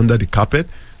swept under the carpet.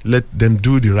 Let them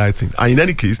do the right thing. And in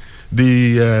any case,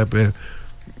 the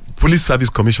Police Service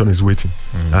Commission is waiting,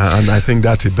 and I think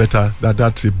that's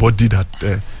that's a body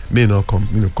that may not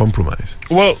compromise.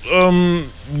 Well,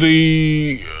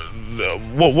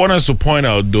 what one has to point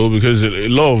out, though, because a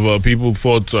lot of people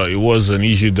thought it was an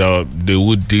issue that they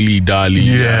would dilly-dally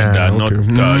and not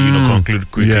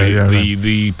conclude quickly.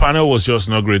 The panel was just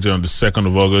inaugurated on the 2nd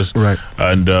of August, right?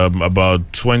 And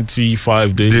about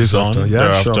 25 days on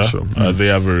thereafter, sure. They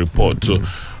have a report. So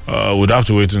we'd have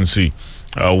to wait and see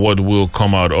what will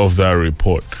come out of that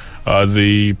report.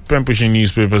 The pen pushing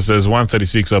newspaper says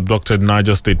 136 abducted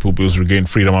Niger State pupils regained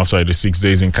freedom after 86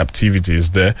 days in captivity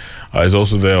is there. It's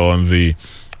also there on the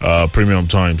Premium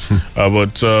Times.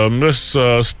 But let's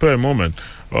spare a moment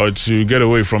to get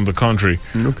away from the country.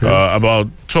 Okay. About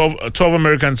 12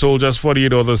 American soldiers,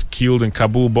 48 others killed in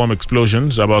Kabul bomb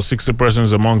explosions. About 60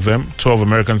 persons among them. 12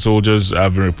 American soldiers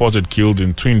have been reported killed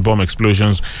in twin bomb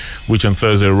explosions, which on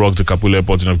Thursday rocked the Kabul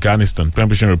airport in Afghanistan.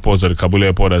 Pembrokeshire reports that the Kabul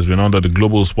airport has been under the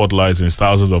global spotlight since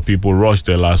thousands of people rushed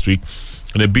there last week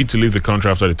in a bid to leave the country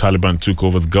after the Taliban took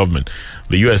over the government.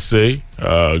 The USA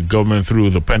government,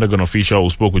 through the Pentagon official who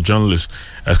spoke with journalists,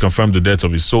 has confirmed the deaths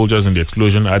of its soldiers in the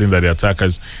explosion, adding that the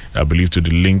attackers are believed to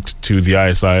be linked to the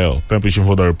ISIL. Pembrokeshire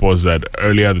further reports that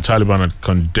earlier the Taliban had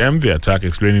condemned the attack,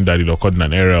 explaining that it occurred in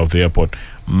an area of the airport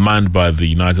manned by the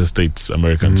United States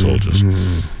American soldiers.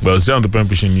 Well, it's there on the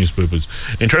Pembrokeshire newspapers.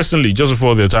 Interestingly, just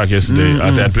before the attack yesterday,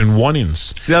 there had been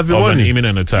warnings of an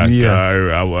imminent attack.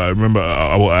 I remember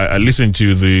I listened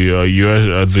to the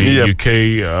UK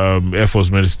Air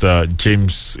Force Minister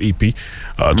James Epi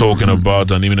talking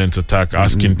about an imminent attack,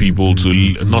 asking people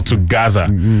to not to gather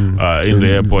in the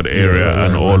airport area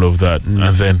and all of that.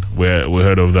 And then we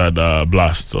heard of that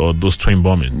blast or those twin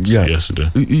bombings yesterday.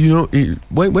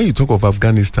 When you talk of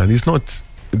Afghanistan, it's not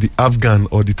the Afghan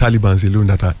or the Taliban alone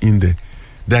that are in there.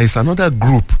 There is another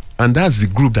group, and that's the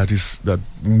group that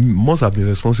must have been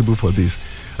responsible for this.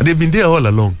 And they've been there all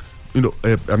along.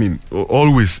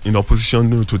 Always in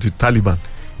opposition to the Taliban.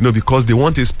 Because they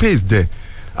want a space there.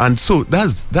 And so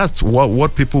that's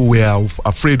what people were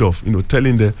afraid of.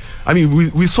 Telling them.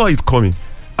 We saw it coming,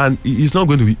 and it's not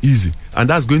going to be easy. And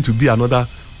that's going to be another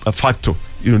factor.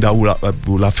 That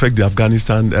will affect the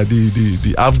Afghanistan,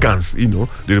 the Afghans, the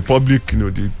Republic,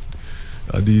 the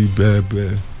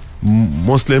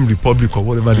Muslim Republic or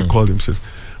whatever they call themselves.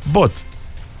 But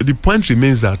the point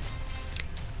remains that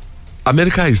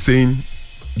America is saying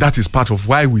that is part of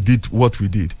why we did what we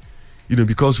did.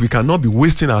 Because we cannot be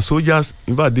wasting our soldiers.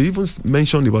 In fact, they even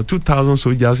mentioned about 2,000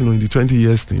 soldiers, in the 20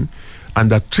 years thing, and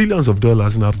that trillions of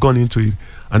dollars, have gone into it.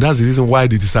 And that's the reason why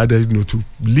they decided, to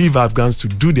leave Afghans to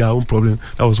do their own problem.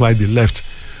 That was why they left.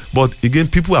 But again,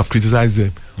 people have criticized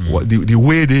them, the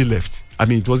way they left.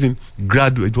 It wasn't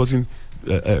gradual, it wasn't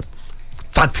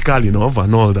tactical enough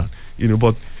and all that.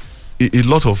 But a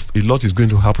lot is going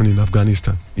to happen in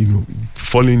Afghanistan.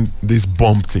 Following this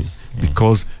bomb thing,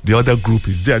 because the other group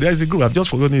is there. There is a group. I've just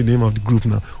forgotten the name of the group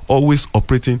now. Always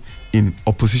operating in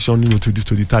opposition, to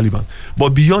the Taliban. But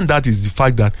beyond that is the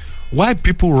fact that why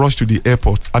people rush to the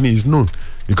airport, it's known,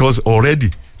 because already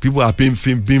people are being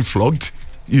flogged,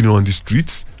 on the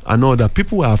streets, and all that.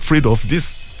 People are afraid of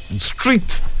this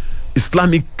strict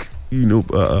Islamic,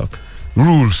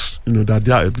 rules, that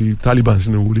the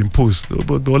Taliban, would impose.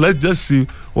 But let's just see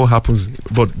what happens.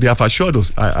 But they have assured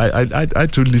us. I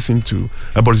too listened to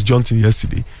Boris Johnson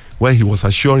yesterday, when he was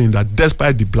assuring that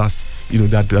despite the blast,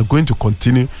 that they are going to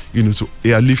continue, to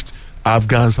airlift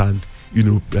Afghans and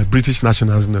British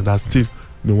nationals that still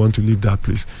want to leave that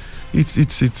place.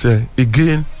 It's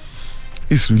again,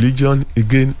 it's religion,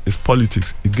 again, it's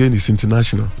politics, again, it's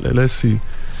international. Let's see,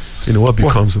 what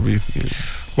becomes of it.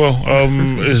 Well,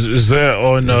 is there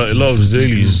on a lot of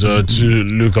dailies to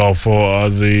look out for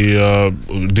the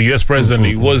US president?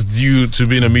 He was due to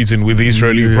be in a meeting with the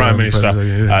Israeli Prime Minister.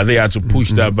 They had to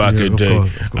push that back a day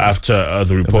after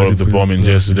the report of the bombings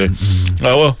yesterday.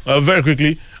 Very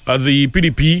quickly, the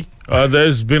PDP,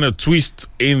 there's been a twist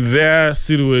in their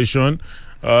situation.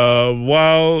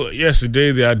 While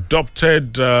yesterday they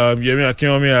adopted Yemi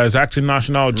Akinwumi as acting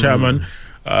national chairman,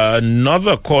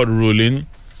 another court ruling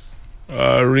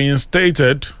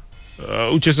reinstated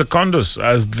Uche Secondus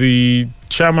as the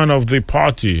chairman of the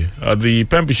party. The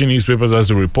Pembrokeshire newspapers has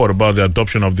a report about the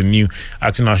adoption of the new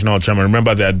acting national chairman.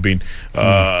 Remember, there had been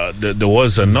there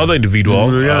was another individual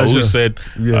who said,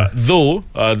 though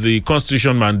the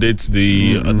constitution mandates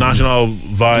the national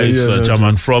vice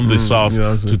chairman from the south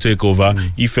to take over,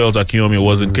 he felt Akinyome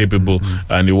wasn't capable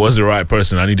and he was the right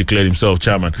person, and he declared himself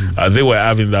chairman. They were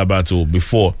having that battle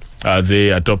before. They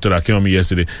adopted Akinyome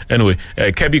yesterday. Anyway,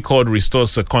 Kebbi Court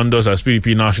restores Secondus as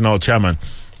PDP national chairman.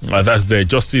 That's the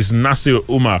Justice Nasir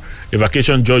Umar, a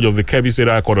vacation judge of the Kebbi State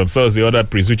High Court, on Thursday ordered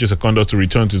Prince Uche Secondus to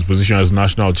return to his position as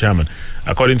national chairman.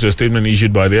 According to a statement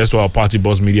issued by the erstwhile party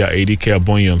boss media ADK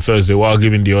Abonyi on Thursday, while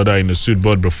giving the order in a suit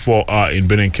brought before her in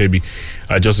Benin Kebbi,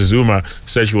 Justice Umar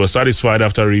said she was satisfied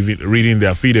after reading the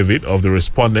affidavit of the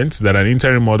respondents that an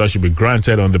interim order should be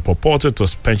granted on the purported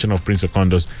suspension of Prince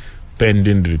Secondus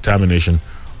pending the determination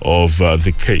of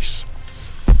the case.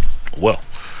 Well,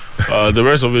 the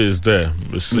rest of it is there.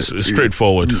 It's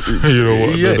straightforward. You know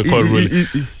what the court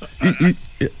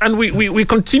really. And we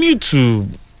continue to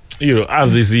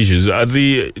have these issues.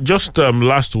 Just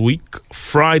last week,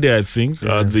 Friday, I think,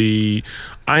 the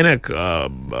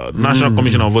INEC National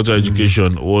Commission on Voter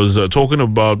Education was talking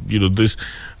about this.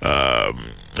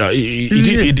 He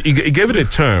gave it a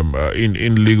term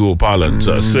in legal parlance,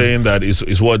 saying that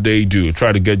it's what they do,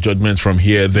 try to get judgments from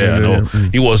here, there.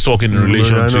 He was talking in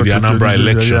relation to the Anambra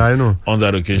election on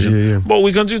that occasion. But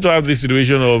we continue to have this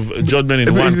situation of judgment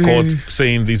in one court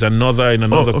saying this, another in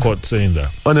another court saying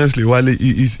that. Honestly, Wale,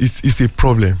 it's a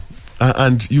problem.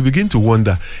 And you begin to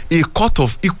wonder, a court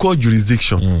of equal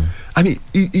jurisdiction, I mean,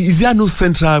 is there no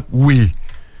central way,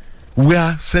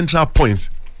 where central point,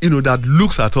 that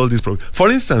looks at all these problems? For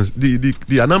instance, the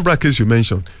Anambra case you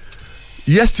mentioned,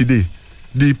 yesterday,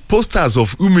 the posters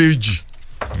of Umeji,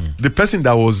 the person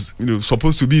that was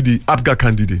supposed to be the APGA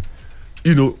candidate,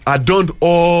 adorned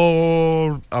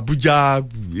all Abuja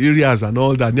areas and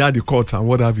all that near the court and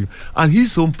what have you. And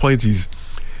his own point is,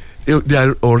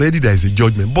 there is a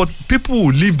judgment, but people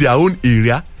will leave their own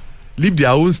area, leave their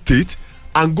own state,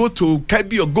 and go to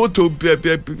Kebbi or go to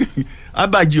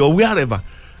Abaji or wherever,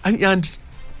 and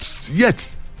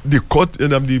yet the court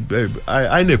and the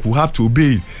INEC will have to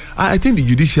obey it. I think the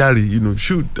judiciary,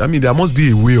 should. I mean, there must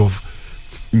be a way of,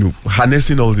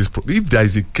 harnessing all this. If there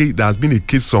is a case, there has been a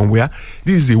case somewhere.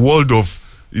 This is a world of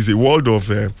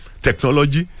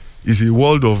technology. It's a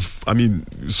world of,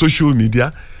 social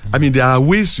media. There are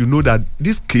ways to know that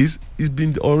this case is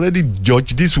been already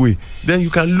judged this way. Then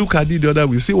you can look at it the other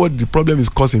way, see what the problem is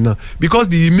causing now. Because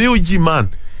the Imeoji man,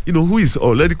 who is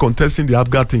already contesting the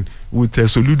APGA thing with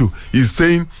Soludo, is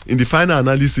saying in the final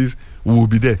analysis we will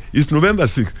be there. It's November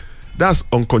 6th. That's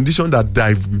on condition that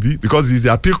DIVE will be, because it's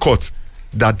the appeal court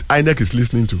that INEC is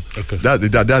listening to. Okay.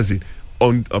 That's it.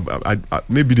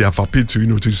 Maybe they have appealed to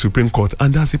the Supreme Court,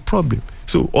 and that's a problem.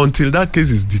 So until that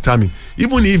case is determined,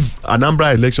 even if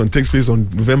Anambra election takes place on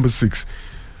November 6th,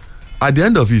 at the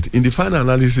end of it, in the final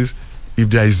analysis, if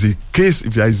there is a case,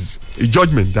 if there is a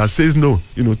judgment that says no,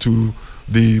 to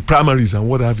the primaries and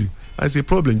what have you, that's a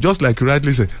problem. Just like you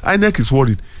rightly said, INEC is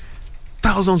worried.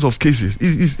 Thousands of cases.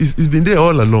 It's been there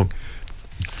all along.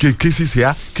 Cases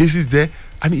here, cases there.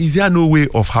 Is there no way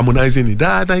of harmonizing it?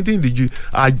 That I think the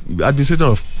administration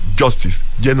of justice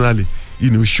generally,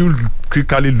 should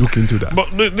critically look into that.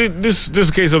 But this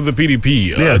case of the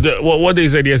PDP, what they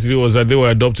said yesterday was that they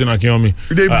were adopting Akinyome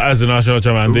as the national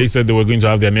chairman, and they said they were going to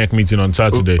have their NEC meeting on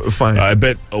Saturday. Fine. I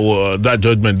bet that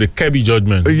judgment, the Kebbi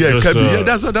judgment,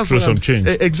 that's what some change.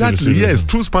 Exactly. Yes,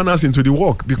 two spanners into the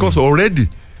work, because already,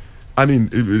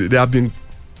 there have been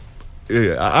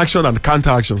action and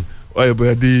counter action.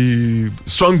 The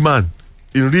strong man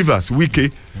in Rivers,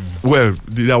 Wike,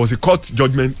 there was a court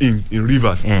judgment in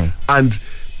Rivers, and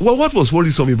what was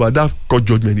worrisome about that court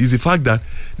judgment is the fact that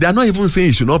they are not even saying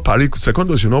he should not parade,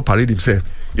 Secondus should not parade himself,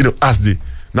 as the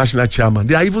national chairman.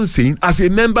 They are even saying as a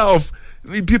member of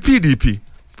the PDP,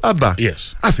 Abba,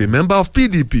 yes, as a member of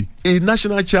PDP, a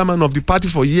national chairman of the party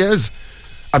for years.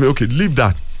 Okay, leave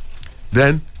that.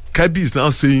 Then Kebbi is now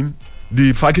saying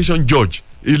the vacation judge,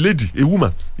 a lady, a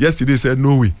woman, yesterday said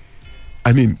no way.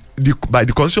 By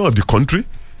the constitution of the country,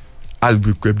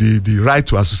 the right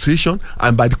to association,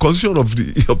 and by the constitution of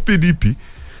PDP,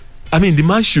 the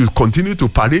man should continue to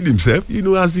parade himself,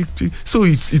 as it. So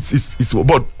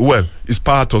it's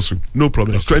power tussle, no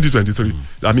problem. It's 2023.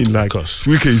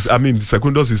 Wike is,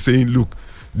 Secondus is saying, look,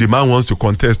 the man wants to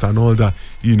contest and all that,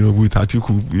 with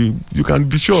Atiku. You can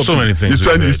be sure. So many things. It's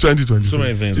 2023. So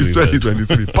many things. It's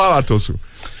 2023. Power tussle.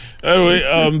 Anyway,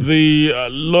 the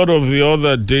lot of the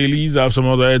other dailies have some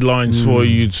other headlines for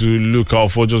you to look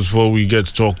out for just before we get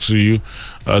to talk to you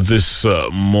this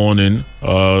morning.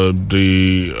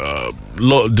 The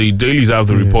dailies have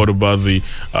the report about the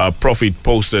profit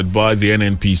posted by the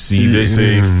NNPC. They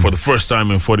say for the first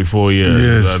time in 44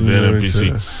 years the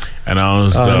NNPC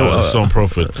announced some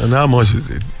profit. And how much is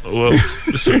it? Well,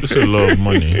 it's a lot of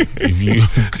money.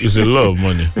 It's a lot of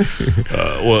money.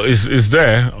 Well, it's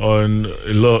there on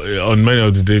many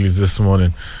of the dailies this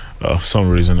morning. For some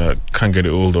reason I can't get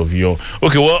a hold of your.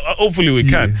 Okay, well, hopefully we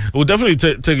can. We'll definitely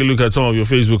take a look at some of your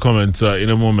Facebook comments in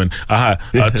a moment.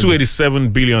 287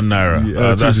 billion naira.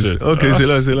 That's it. Okay,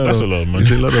 that's a lot of money.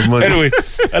 It's a lot of money. Anyway,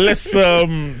 let's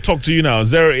talk to you now.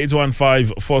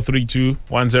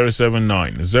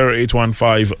 0815-432-1079,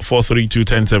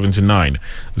 0815-432-1079,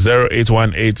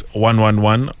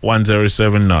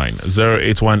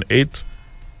 0818-111-1079,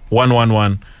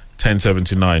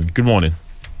 0818-111-1079. Good morning.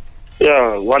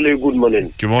 Yeah, Wale, good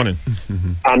morning. Good morning.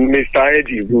 And Mr.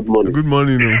 Eddie, good morning. Good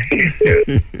morning.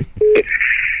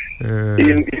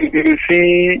 You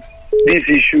see, this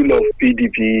issue of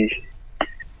PDP,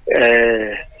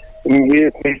 it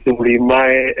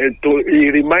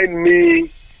remind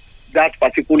me that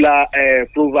particular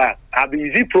proverb.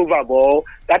 Is it proverb or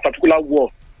that particular word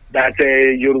that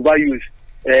Yoruba use?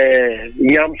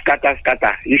 Yam scatter.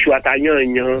 Issue at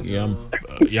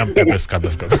Yam pepper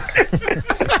scatter.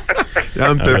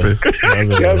 Yam pepper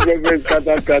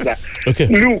scatter. Okay.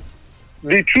 Look,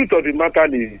 the truth of the matter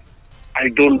is, I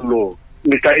don't know.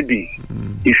 Mr. Eddie,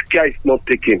 if care is not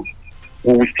taken,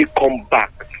 we will still come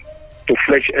back to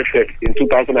Fresh FM in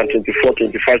 2024,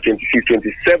 25, 26,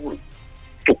 27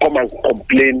 to come and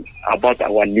complain about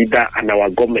our leader and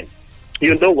our government.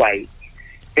 You know why?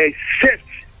 Except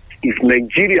if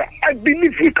Nigeria, I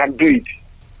believe we can do it.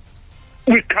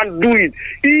 We can do it.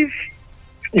 If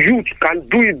youth can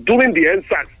do it during the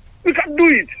NSAS, we can do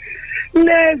it.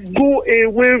 Let's go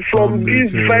away from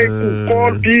this vehicle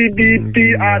called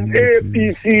PDP and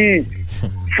APC.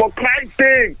 For Christ's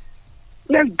sake,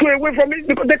 let's go away from it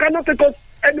because they cannot take us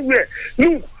anywhere.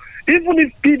 Look, even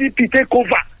if PDP take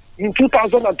over in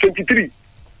 2023,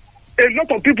 a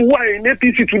lot of people who are in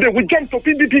APC today will jump to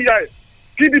PDP.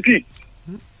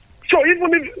 So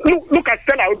even if look at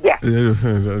Stella Odua,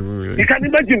 you can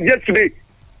imagine yesterday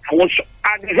I was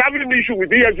having an issue with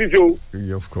the EFCC.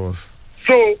 Yeah, of course.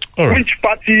 So which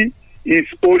party is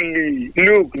only?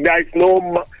 Look, there is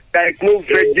no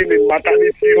virgin in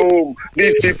maternity home.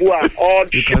 These people are all.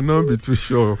 You cannot be too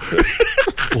sure.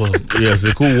 Well, yes,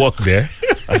 they could work there.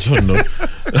 I don't know.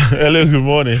 Hello, good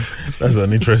morning. That's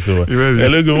an interesting one.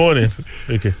 Hello, good morning.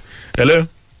 Okay. Hello.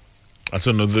 I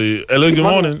don't know the. Hello, good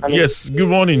morning. Hello. Yes, good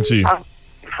morning to you.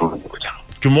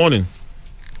 Good morning.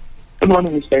 Good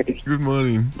morning, Mr. Eddie. Good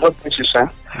morning. God bless you, sir.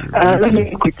 Let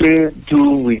me quickly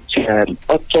do with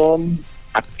autumn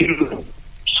appeal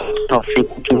of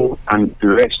people and the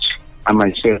rest, and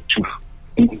myself too,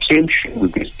 in the same show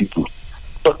with these people,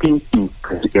 talking to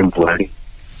President Buhari.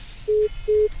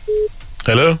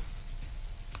 Hello?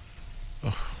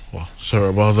 Oh, well, sorry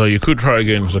about that. You could try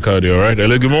again, Mr. Cardi, all right?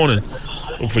 Hello, good morning.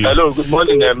 Hopefully. Hello, good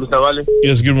morning, Mr. Wale.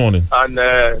 Yes, good morning. And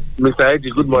Mr.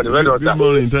 Eddie, good morning. Well done, Good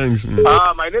morning, thanks.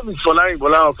 my name is Folarin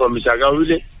Bolan from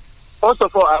Michigan. First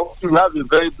of all, I want to have a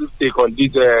very brief take on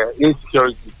this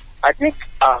insecurity. I think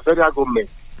our federal government,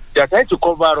 they are trying to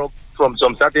cover up from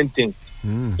some certain things.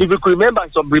 If you could remember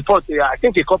some reports, I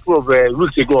think a couple of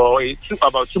weeks ago, or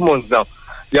about 2 months now,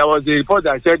 there was a report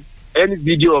that said any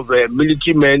video of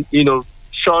military men,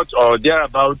 shot or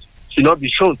thereabout should not be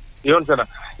shown. You understand?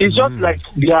 It's just like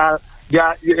they are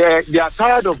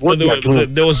tired of what they are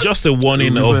doing. There was just a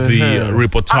warning of the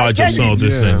reportage of some of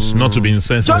these things, not to be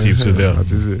insensitive to them.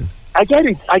 I get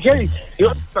it. You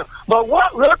understand? But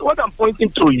what I'm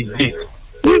pointing to is this.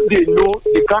 If they know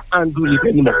they can't handle it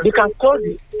anymore, they can call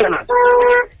the tenant.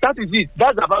 That is it.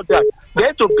 That's about that.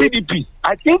 Then to PDP,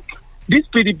 I think this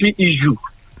PDP issue,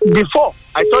 before,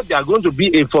 I thought they are going to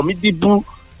be a formidable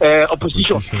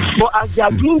opposition. But as they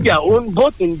are doing their own,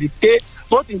 both in the state,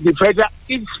 both in the federal,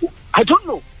 I don't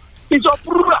know. It's all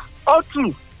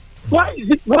true. Why is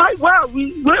it? Why are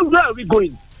we? Where are we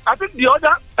going? I think the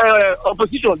other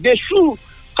opposition, they should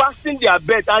fasten their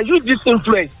bet and use this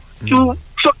influence to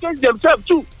showcase themselves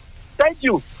too. Thank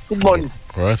you. Good morning.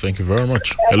 All right, thank you very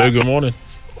much. Hello, good morning.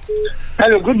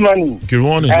 Hello, good morning. Good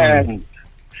morning.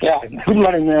 Good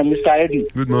morning, Mr. Eddie.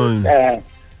 Good morning.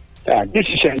 This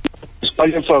is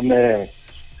calling from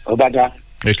Obada.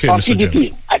 Okay, On Mr. PDP,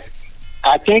 James.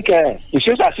 I think it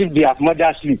seems as if they have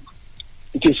murder sleep.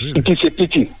 It is a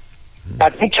pity.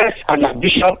 That interest and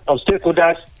ambition of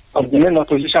stakeholders of the main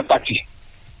opposition party.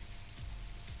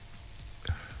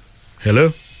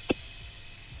 Hello?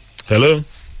 Hello?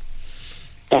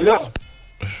 Hello?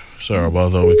 Sorry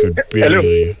about that. We could barely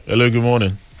hear you. Hello, good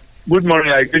morning. Good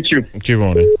morning, I greet you. Good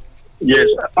morning. Yes,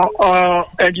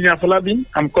 Engineer Falabi,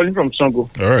 I'm calling from Songo.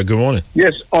 All right, good morning.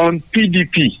 Yes, on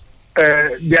PDP,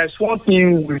 there's one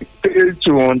thing we fail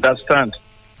to understand.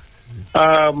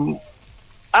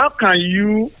 How can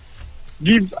you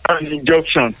give an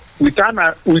injunction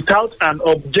without an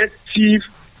objective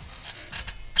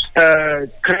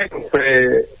kind of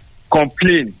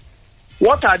complaint?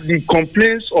 What are the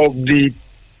complaints of the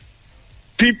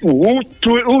people who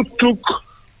took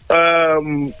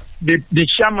the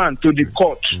chairman to the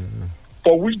court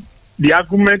for which the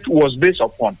argument was based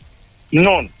upon?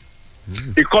 None.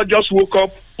 The court just woke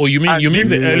up. Oh, you mean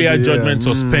the earlier judgment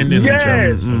suspending the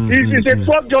chairman? Yes, it's a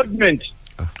fraud judgment.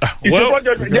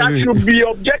 There should be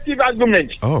objective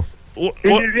argument in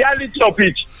the reality of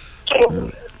it.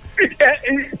 So,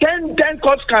 10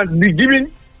 courts can be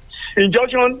given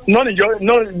injunction,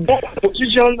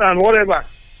 non-position, and whatever.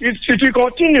 It will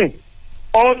continue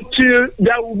until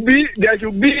there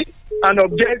should be an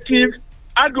objective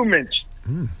argument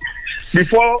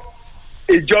before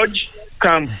a judge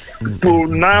can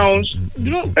pronounce.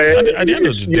 At the end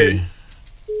of the day.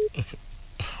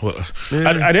 Well,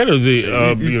 at the end of the day,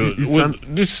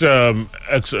 this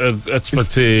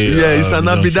expertise. It's an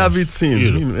affidavit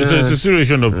thing. It's a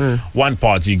situation of one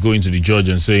party going to the judge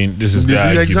and saying this is the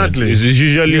argument. Exactly. It's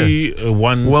usually a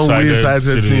one-sided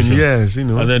situation. Yes,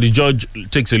 and then the judge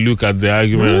takes a look at the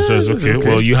argument and says, okay,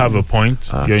 well, you have a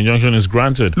point. Your injunction is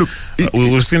granted. Look,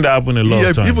 we've seen that happen a lot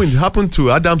of times. Even happened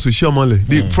to Adams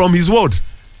Oshiomhole. From his word,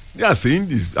 they are saying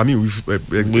this. I mean, we've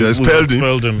expelled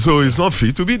him, so it's not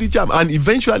fit to be the chairman. And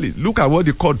eventually, look at what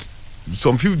the court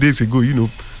some few days ago,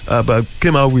 but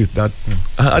came out with that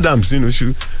Adams,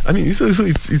 should. I mean, so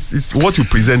it's what you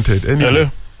presented. Anyway. Hello.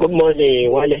 Good morning,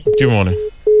 Wale. Good morning.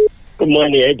 Good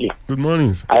morning, Eddie. Good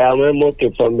morning. I am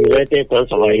Emoke from United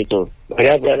Conservative.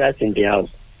 My brothers in the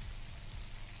house.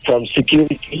 From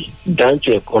security down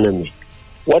to economy,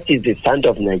 what is the stand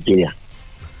of Nigeria?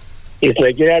 Is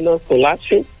Nigeria not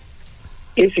collapsing?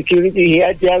 Insecurity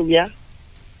here, there, where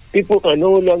people can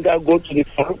no longer go to the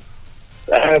farm.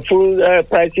 Food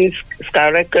prices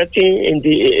skyrocketing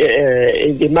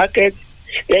in the market.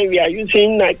 Then we are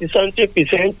using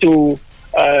 90-something% to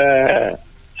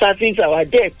service our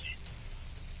debt.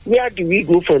 Where do we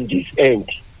go from this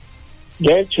end?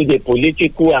 Then to the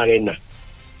political arena.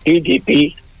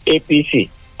 PDP, APC,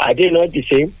 are they not the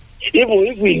same? Even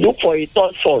if we look for a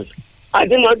third force, are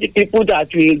they not the people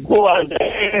that will go and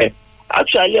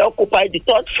actually occupy the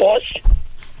third force?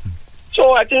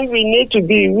 So I think we need to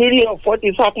be wary of what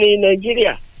is happening in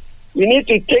Nigeria. We need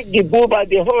to take the bull by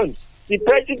the horns. The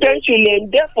president should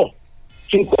endeavor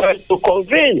to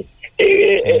convene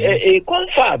a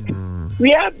confab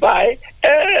whereby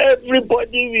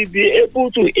everybody will be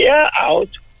able to air out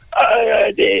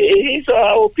his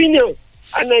opinion,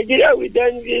 and Nigeria will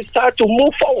then start to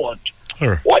move forward.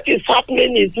 Right. What is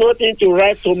happening is nothing to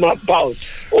write home about.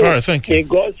 All right, thank you. May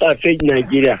God save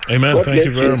Nigeria. Amen. God thank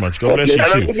you very much. God bless you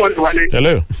too.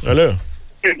 Hello. Hello.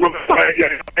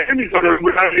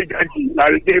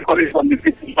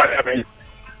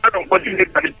 Unfortunately, the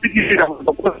PDP that was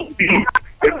supposed to be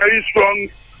a very strong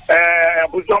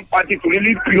opposition party to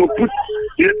really put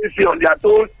the APC on their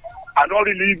toes and not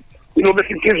really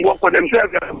making things work for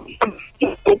themselves.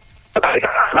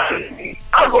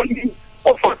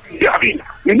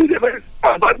 We need a very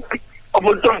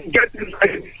opposition get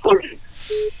inside this country.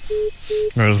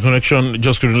 The connection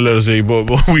just couldn't let us say, but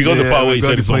we got the part where he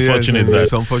said it's unfortunate that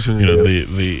it's unfortunate.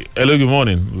 The hello, good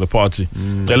morning, the party.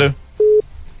 Hello.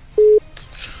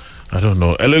 I don't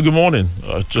know. Hello, good morning.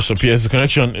 Just appears the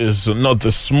connection is not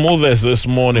the smoothest this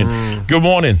morning. Good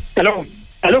morning. Hello,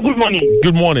 good morning.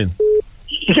 Good morning.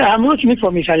 I'm listening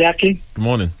from Isaliaki. Good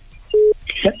morning.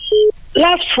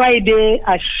 Last Friday,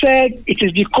 I said it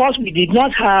is because we did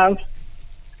not have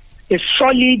a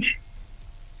solid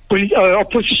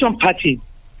opposition party.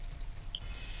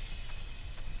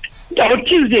 On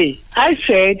Tuesday, I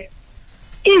said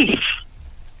if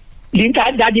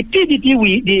that the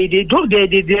PDP,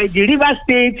 the Rivers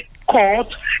State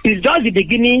Court is just the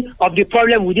beginning of the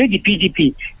problem within the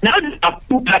PDP. Now they have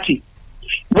two parties,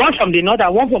 one from the north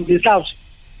and one from the south.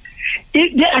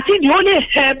 I think the only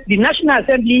help the National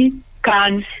Assembly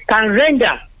can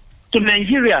render to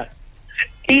Nigeria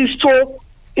is to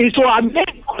amend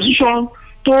the constitution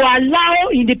to allow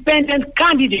independent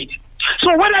candidates.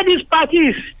 So whether this party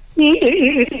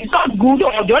is not good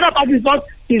or the other party is not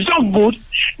good,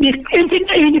 the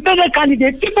independent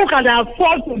candidate, people can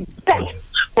afford to vote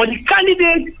for the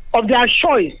candidate of their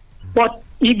choice. But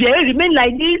if they remain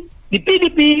like this, The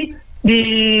PDP,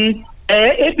 the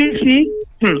APC,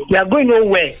 they are going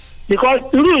nowhere because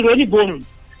the rule is already born.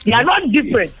 They are not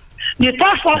different. The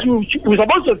task force we're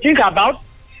supposed to think about,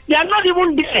 they are not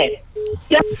even there.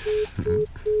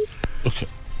 Okay.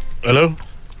 Hello?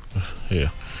 Yeah.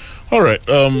 All right.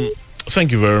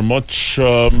 Thank you very much.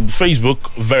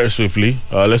 Facebook, very swiftly.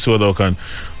 Let's see whether I can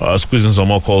squeeze in some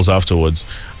more calls afterwards.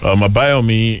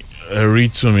 Abayomi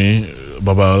read to me.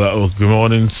 Baba, good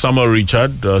morning. Samuel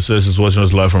Richard says he's watching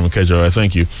us live from Ikeja.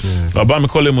 Thank you.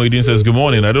 Bamikole Muidin says, good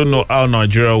morning. I don't know how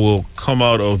Nigeria will come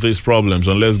out of these problems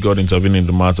unless God intervene in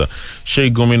the matter.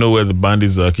 Sheikh Gumi know where the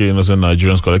bandits are killing innocent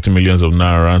Nigerians, collecting millions of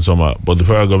naira ransom, but the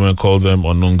federal government called them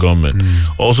unknown gunmen.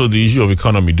 Also, the issue of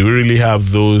economy. Do we really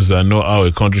have those that know how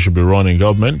a country should be run in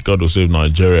government? God will save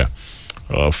Nigeria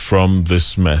from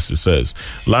this mess, it says.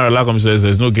 Lara Lacom says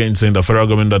there's no gain saying the federal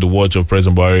government at the watch of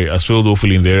President Buhari has failed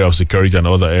hopefully in the area of security and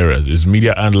other areas. His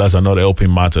media handlers are not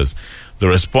helping matters. The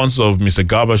response of Mr.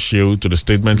 Garba Shehu to the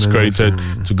statements credited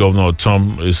to Governor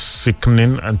Tom is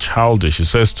sickening and childish. He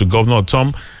says to Governor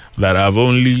Tom that have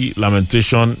only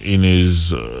lamentation in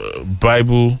his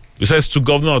Bible. He says to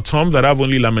Governor Tom that have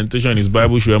only lamentation in his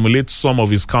Bible should emulate some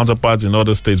of his counterparts in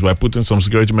other states by putting some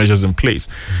security measures in place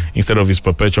instead of his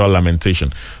perpetual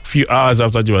lamentation. A few hours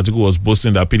after Jibatiku was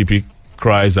boasting that PDP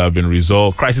crises have been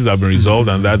resolved,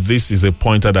 and that this is a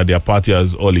pointer that their party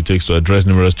has all it takes to address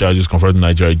numerous charges confronting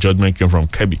Nigeria. Judgment came from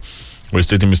Kebbi,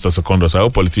 restating Mr. Secondos. I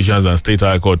hope politicians and state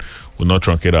high court will not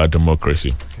truncate our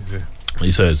democracy.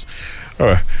 He says. All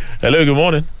right. Hello, good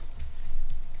morning.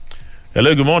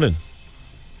 Hello, good morning.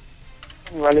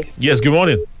 Yes, good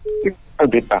morning. I'll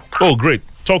be back. Oh, great.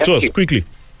 Talk to us quickly.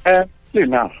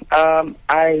 Now,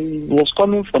 I was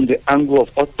coming from the angle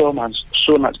of Autumn and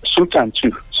Sultan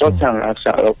too.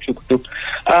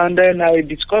 And then I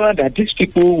discovered that these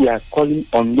people we are calling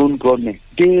unknown government,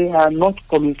 they are not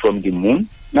coming from the moon,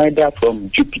 neither from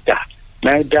Jupiter,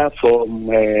 neither from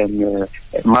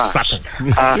Mars,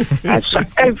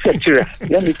 etc.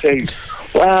 Let me tell you,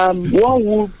 one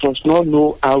who does not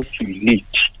know how to lead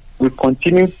will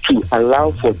continue to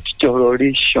allow for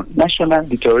deterioration, national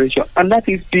deterioration, and that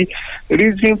is the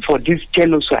reason for this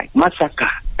genocide, massacre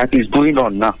that is going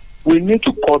on now. We need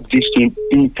to curb this thing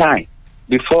in time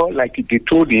before, like they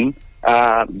told him,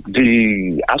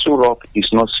 the Aso Rock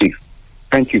is not safe.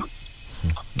 Thank you.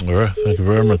 All right, thank you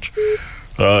very much.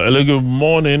 Hello, good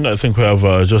morning. I think we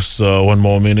have just 1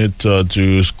 more minute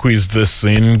to squeeze this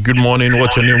in. Good morning.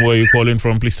 What's your name? Where are you calling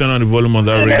from? Please turn on the volume on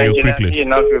that radio quickly.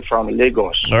 From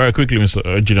Lagos. All right, quickly, Mr.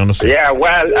 Gideon. Yeah,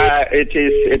 well, it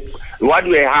is what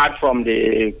we heard from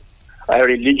the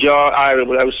religion,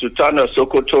 Sultan of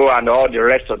Sokoto and all the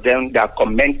rest of them that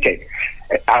commented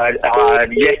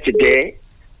yesterday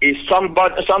is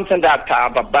something that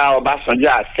Baba Obasanjo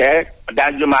has said,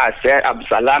 Danjuma has said,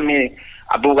 Absalami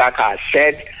Abubakar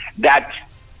said, that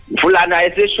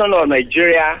Fulanization of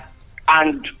Nigeria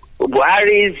and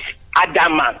Buhari's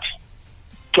adamant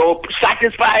to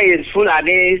satisfy his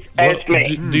Fulani's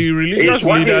estimate. The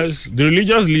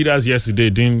religious leaders yesterday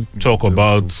didn't talk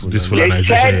about this Fulanization.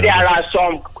 They said there are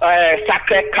some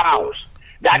sacred cows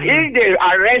that if they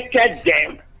arrested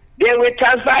them, they will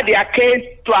transfer their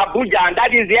case to Abuja, and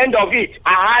that is the end of it.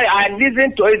 I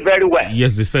listened to it very well.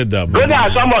 Yes, they said that. Those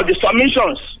are some of the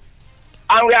submissions.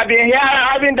 And we have been here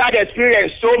having that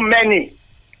experience, so many.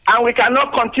 And we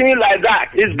cannot continue like that.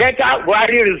 It's better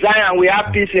Buhari resign and we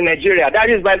have peace in Nigeria. That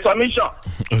is my submission.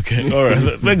 Okay, all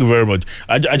right. Thank you very much.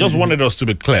 I just wanted us to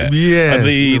be clear. Yes.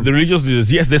 The religious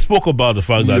leaders, yes, they spoke about the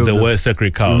fact that there were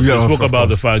sacred cows. They spoke about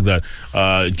the fact that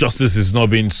justice is not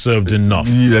being served enough.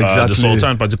 Exactly. The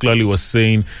Sultan particularly was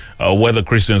saying whether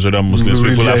Christians, whether Muslims,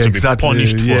 people have to be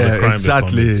punished for the crime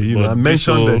exactly. they commit. You know, I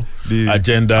mentioned the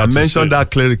agenda. I mentioned that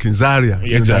cleric in Zaria.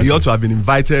 Exactly. He ought to have been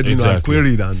invited, and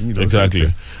queried, and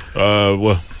exactly.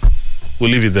 Well, we'll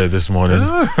leave it there this morning.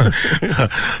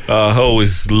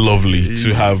 Always lovely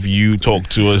to have you talk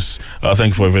to us. Thank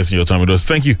you for investing your time with us.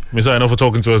 Thank you, Mr. Aino, for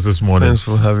talking to us this morning. Thanks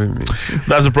for having me.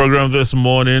 That's the program this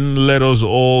morning. Let us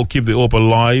all keep the hope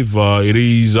alive. It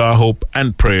is our hope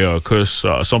and prayer, because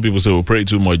some people say we pray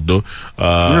too much, though.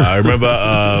 I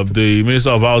remember the Minister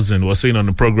of Housing was saying on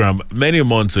the program many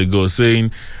months ago,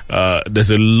 saying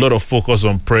there's a lot of focus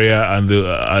on prayer, and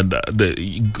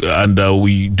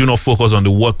we do not focus on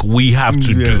the work we have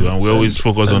to do, and we always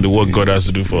focus on the work God has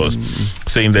to do for us,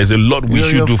 saying there's a lot we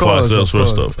should do for ourselves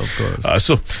first off.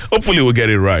 So hopefully we'll get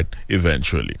it right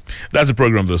eventually. That's the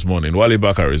program this morning. Wale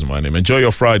Bakar is my name. Enjoy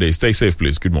your Friday. Stay safe,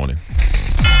 please. Good morning.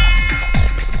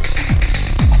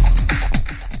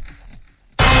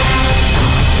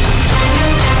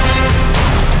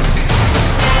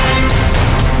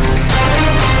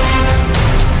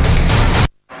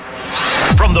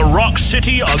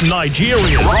 City of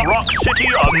Nigeria. Rock City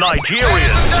of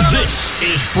Nigeria. This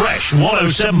is Fresh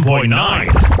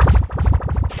 107.9.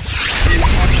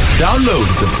 Download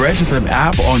the Fresh FM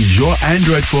app on your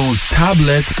Android phone,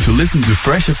 tablet to listen to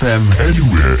Fresh FM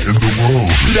anywhere in the world.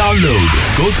 To download,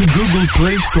 go to Google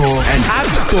Play Store and App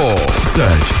Store.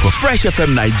 Search for Fresh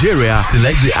FM Nigeria,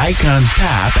 select the icon,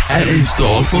 tap, and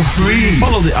install for free.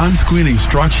 Follow the on-screen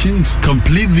instructions,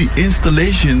 complete the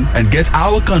installation, and get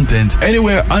our content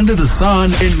anywhere under the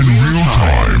sun in real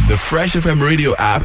time. The Fresh FM radio app